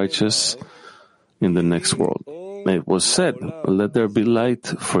for the righteous in the next world. And it was said, let there be light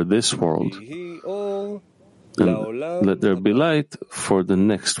for this world, and let there be light for the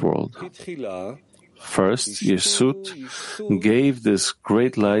next world. First, Yeshut gave this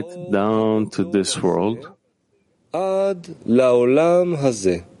great light down to this world,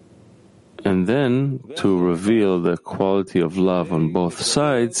 and then to reveal the quality of love on both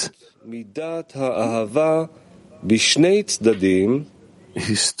sides,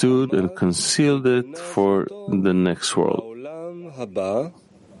 he stood and concealed it for the next world,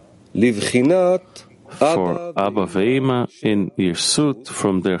 for Abba Ve'ima in Yeshut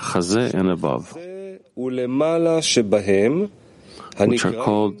from their Chazeh and above, which are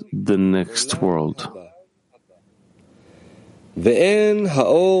called the next world. And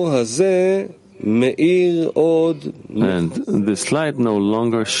this light no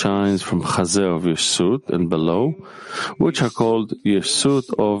longer shines from Chazeh of Yeshut and below, which are called Yeshut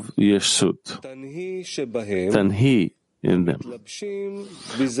of Yeshut, Tanhi in them,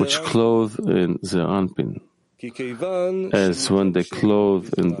 which clothe in Zeir Anpin. As when they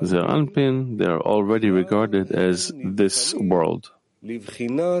clothe in Zeir Anpin, they are already regarded as this world.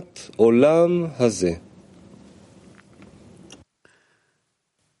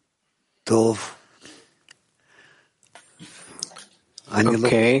 Okay. I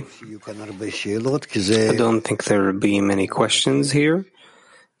don't think there will be many questions here.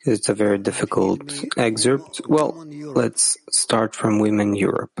 It's a very difficult excerpt. Well, let's start from Women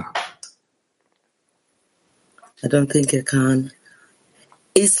Europe. I don't think I can.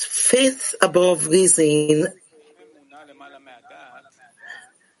 Is faith above reason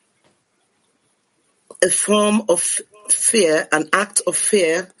a form of fear, an act of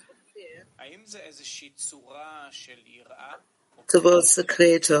fear towards the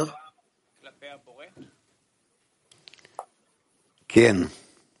Creator? Ken.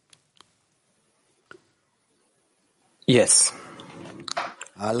 Yes.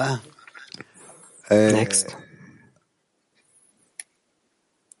 Allah. Next.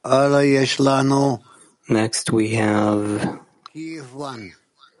 Allah Yeshlano. Next we have Kiev 1.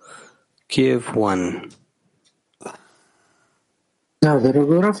 Kiev 1. Да,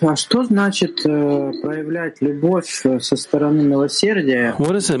 дорогой Раф, а что значит проявлять любовь со стороны милосердия?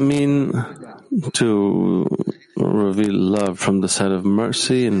 What does it mean to reveal love from the side of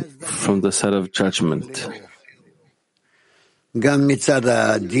mercy and from the side of judgment? From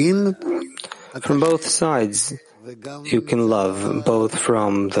both sides, you can love, both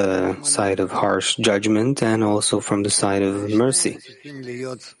from the side of harsh judgment and also from the side of mercy.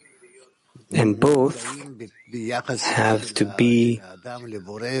 And both have to be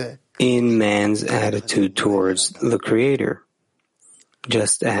in man's attitude towards the Creator,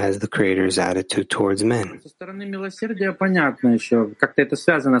 just as the Creator's attitude towards men. Со стороны милосердия понятно еще, как-то это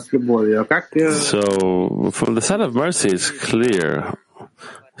связано с любовью. So, from the side of mercy, it's clear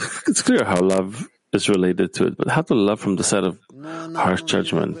how love is related to it. But how to love from the side of harsh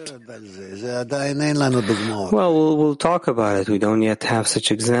judgment. Well, we'll talk about it. We don't yet have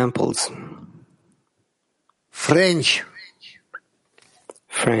such examples. French.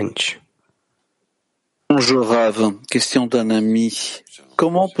 Bonjour Rav, question d'un ami.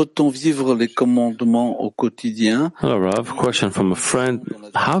 Comment peut-on vivre les commandements au quotidien? Hello Rav, question from a friend.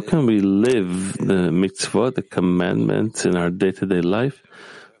 How can we live the mitzvot, the commandments in our day-to-day life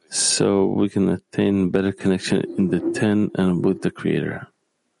so we can attain better connection in the 10 and with the Creator?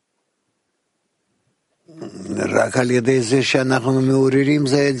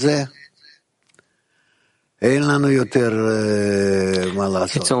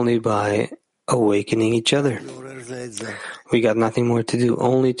 It's only by awakening each other. We got nothing more to do,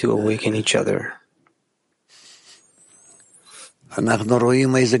 only to awaken each other. We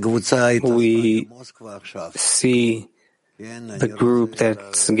see the group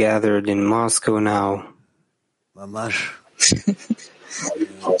that's gathered in Moscow now.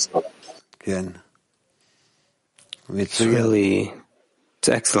 It's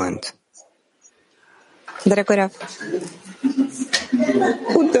excellent. Дорогой Рав,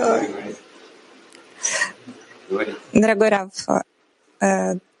 дорогой Рав,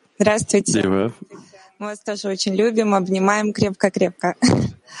 здравствуйте. Мы вас тоже очень любим, обнимаем крепко-крепко.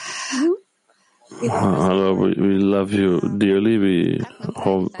 Hello, we love you dearly.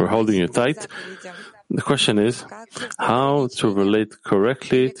 We're holding you tight. The question is how to relate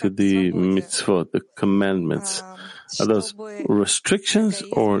correctly to the mitzvot, the commandments. Are those restrictions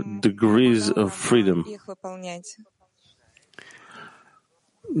or degrees of freedom?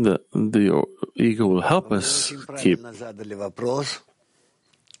 The ego will help us keep. It's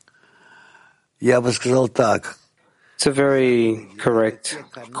a very correct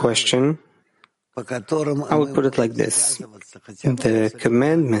question. I would put it like this. The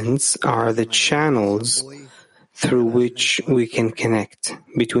commandments are the channels through which we can connect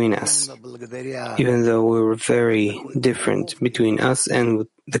between us, even though we're very different between us and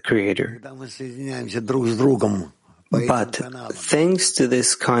the Creator. But thanks to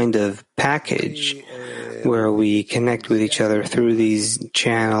this kind of package, where we connect with each other through these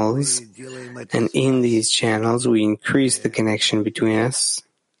channels, and in these channels we increase the connection between us,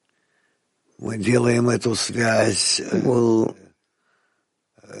 we'll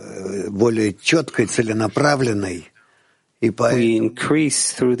we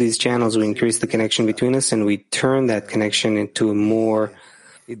increase through these channels, we increase the connection between us, and we turn that connection into a more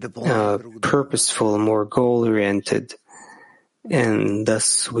purposeful, more goal-oriented, and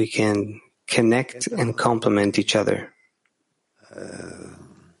thus we can connect and complement each other.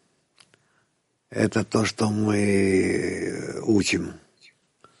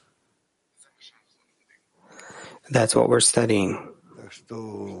 That's what we're studying.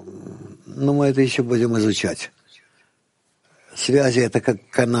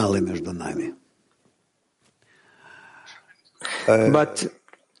 But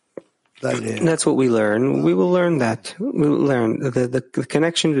that's what we learn. We will learn that. We will learn the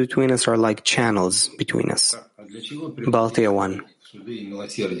connection between us are like channels between us. Baltia 1.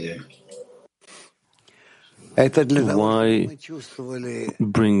 Why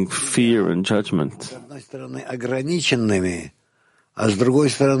bring fear and judgment?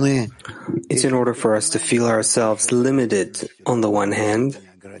 It's in order for us to feel ourselves limited on the one hand.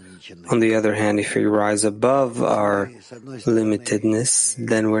 On the other hand, if we rise above our limitedness,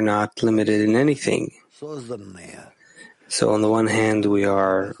 then we're not limited in anything. So on the one hand, we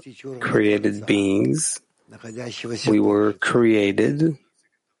are created beings. We were created.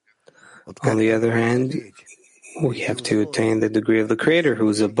 On the other hand, we have to attain the degree of the Creator, who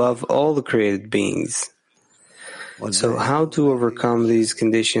is above all the created beings. So how to overcome these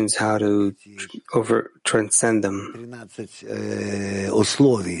conditions, how to transcend them? And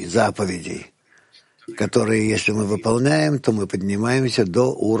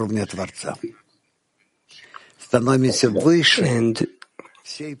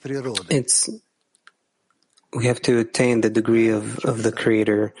we have to attain the degree of the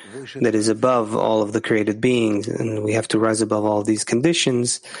Creator that is above all of the created beings, and we have to rise above all these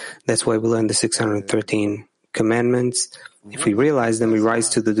conditions. That's why we learn the 613 commandments. If we realize them, we rise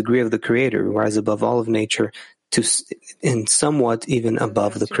to the degree of the Creator, we rise above all of nature, and somewhat even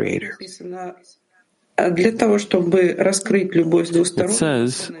above the Creator. It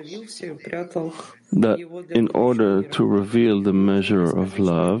says that in order to reveal the measure of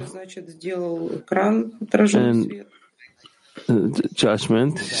love and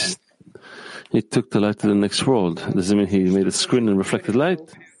judgment, he took the light to the next world. Does it mean he made a screen and reflected light?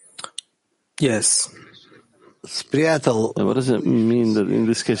 Yes. And what does it mean that in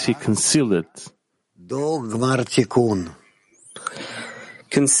this case he concealed it?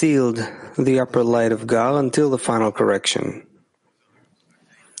 concealed the upper light of God until the final correction.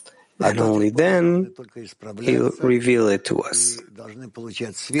 And only then He'll reveal it to us.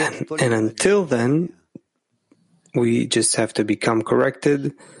 And until then, we just have to become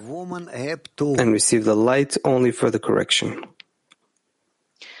corrected and receive the light only for the correction.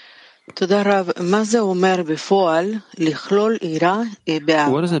 What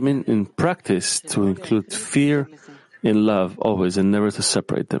does it mean in practice to include fear in love always and never to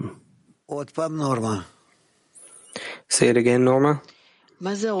separate them? Say it again, Norma.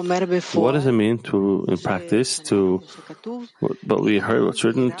 What does it mean in practice but we heard what's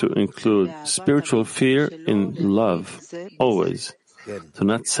written, to include spiritual fear in love always, to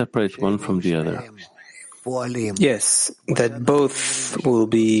not separate one from the other? Yes, that both will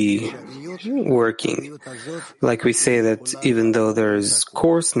be working. Like we say that even though there is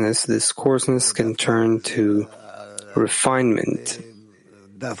coarseness, this coarseness can turn to refinement.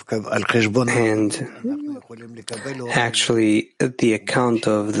 And actually, at the account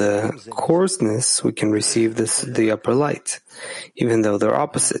of the coarseness, we can receive the upper light, even though they're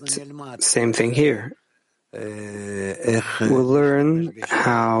opposite. Same thing here. We'll learn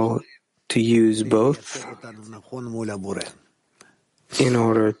how to use both in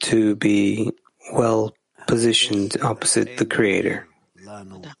order to be well positioned opposite the Creator.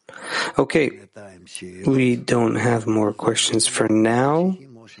 Okay, we don't have more questions for now,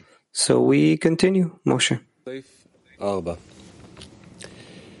 so we continue. Moshe.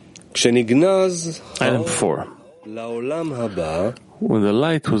 Item 4. When the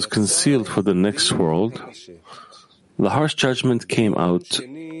light was concealed for the next world, the harsh judgment came out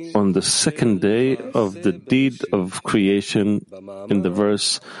on the second day of the deed of creation in the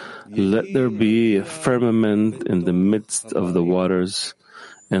verse, "Let there be a firmament in the midst of the waters,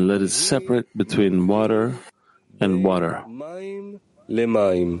 and let it separate between water and water."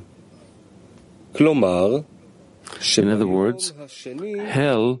 In other words,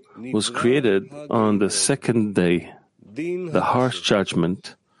 hell was created on the second day, the harsh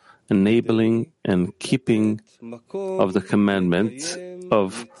judgment, enabling and keeping of the commandment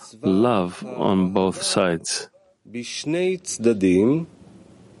of love on both sides.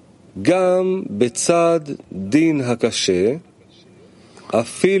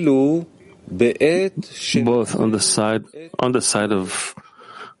 Both on the side of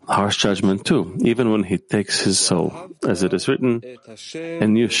harsh judgment too, even when he takes his soul, as it is written,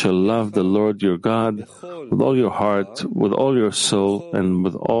 "And you shall love the Lord your God with all your heart, with all your soul, and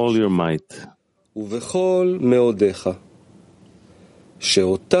with all your might." The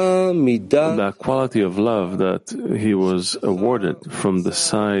quality of love that he was awarded from the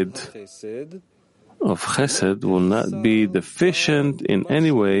side of Chesed will not be deficient in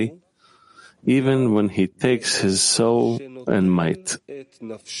any way, even when he takes his soul and might.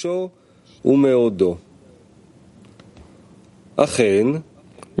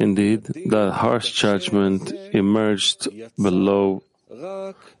 Indeed, the harsh judgment emerged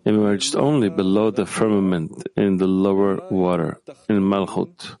only below the firmament in the lower water, in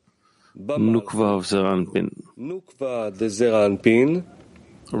Malchut, Nukva of Zeranpin,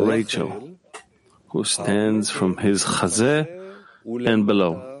 Rachel, who stands from his chazeh and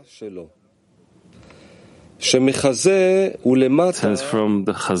below. Since from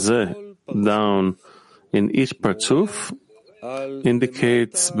the chazeh down in each partzuf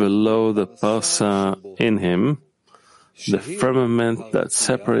indicates below the parsa in him, the firmament that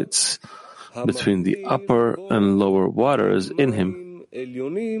separates between the upper and lower waters in him.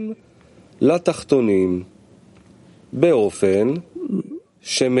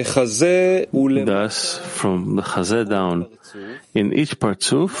 Thus, from the chazeh down in each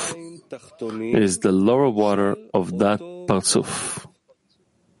partzuf is the lower water of that partzuf.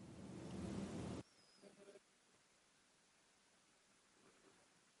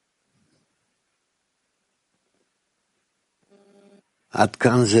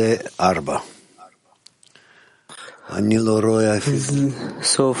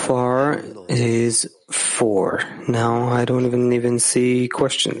 So far is 4. Now I don't even see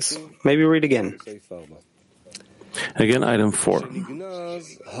questions. Maybe read again. Again, item 4.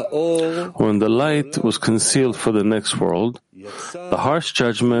 When the light was concealed for the next world, the harsh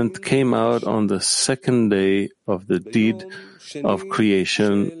judgment came out on the second day of the deed of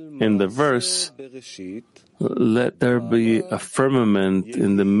creation in the verse, "Let there be a firmament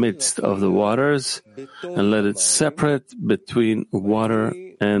in the midst of the waters, and let it separate between water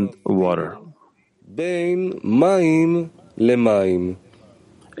and water."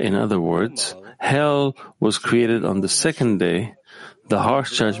 In other words, hell was created on the second day, the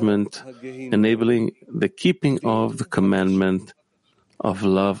harsh judgment enabling the keeping of the commandment of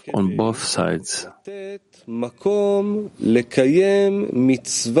love on both sides. מקום לקיים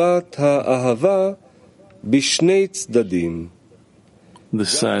מצוות האהבה בשני צדדים. The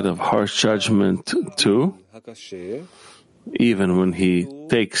side of harsh judgment too, even when he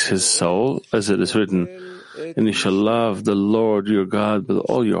takes his soul, as it is written, and you shall love the Lord your God with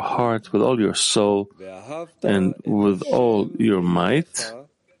all your heart, with all your soul, and with all your might.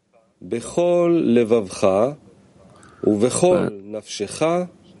 בכל לבבך ובכל נפשך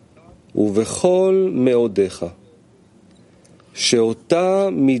ובכל מאודיך. שאותה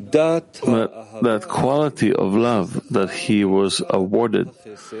מידת that quality of love that he was awarded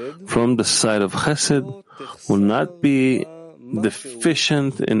from the side of Chesed will not be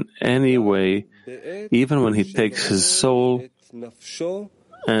deficient in any way, even when he takes his soul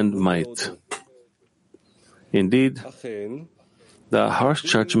and might. Indeed, the harsh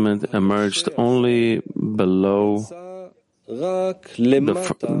judgment emerged only below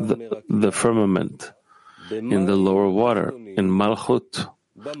the firmament, in the lower water, in Malchut,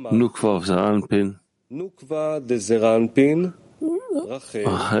 Nukva of Zeranpin,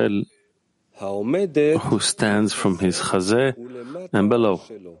 Rachel, who stands from his Chazeh and below.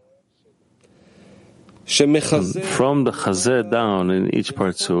 And from the Chazeh down in each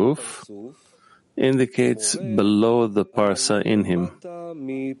Partzuf indicates below the Parsa in him,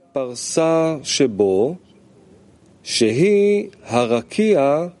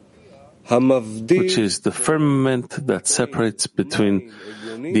 which is the firmament that separates between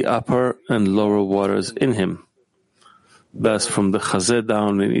the upper and lower waters in him. Thus, from the Chazeh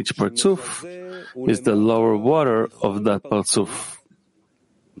down in each Partzuf is the lower water of that Partzuf.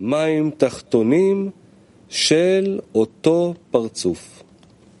 מים תחתונים של אותו פרצוף.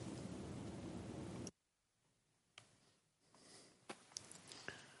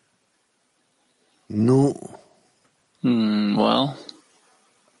 No. Well,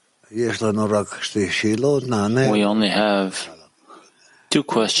 we only have 2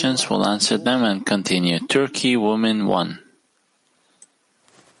 questions. We'll answer them and continue. Turkey, woman 1.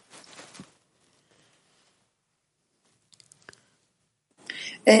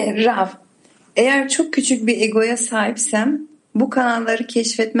 Rav, eğer çok küçük bir egoya sahipsem, bu kanalları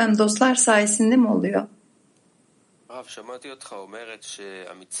keşfetmem dostlar sayesinde mi oluyor?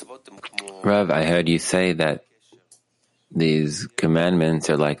 Rav, I heard you say that these commandments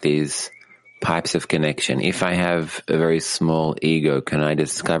are like these pipes of connection. If I have a very small ego, can I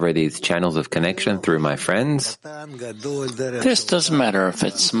discover these channels of connection through my friends? This doesn't matter if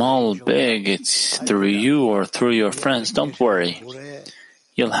it's small or big, it's through you or through your friends. Don't worry.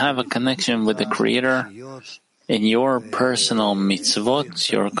 You'll have a connection with the Creator in your personal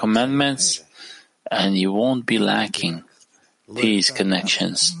mitzvot, your commandments, and you won't be lacking these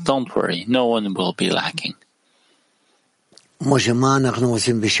connections. Don't worry, no one will be lacking. Moshe,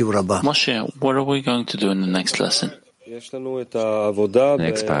 what are we going to do in the next lesson?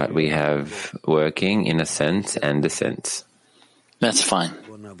 Next part, we have working in a sense and a sense. That's fine.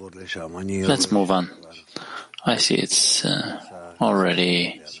 Let's move on. I see it's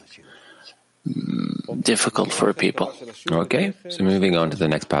already difficult for people. Okay, so moving on to the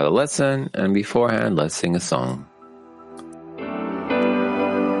next part of the lesson, and beforehand, let's sing a song.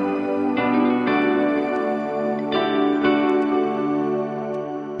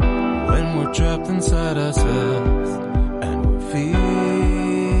 When we're trapped inside ourselves and we're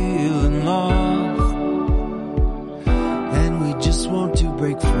feeling lost, and we just want to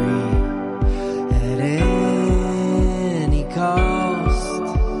break free at any cost.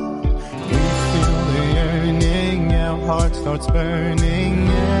 We feel the yearning, our heart starts burning,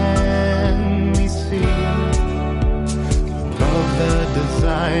 and we see above the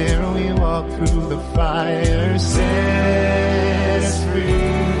desire. We walk through the fire, set us free.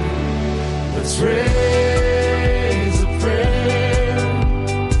 Let's raise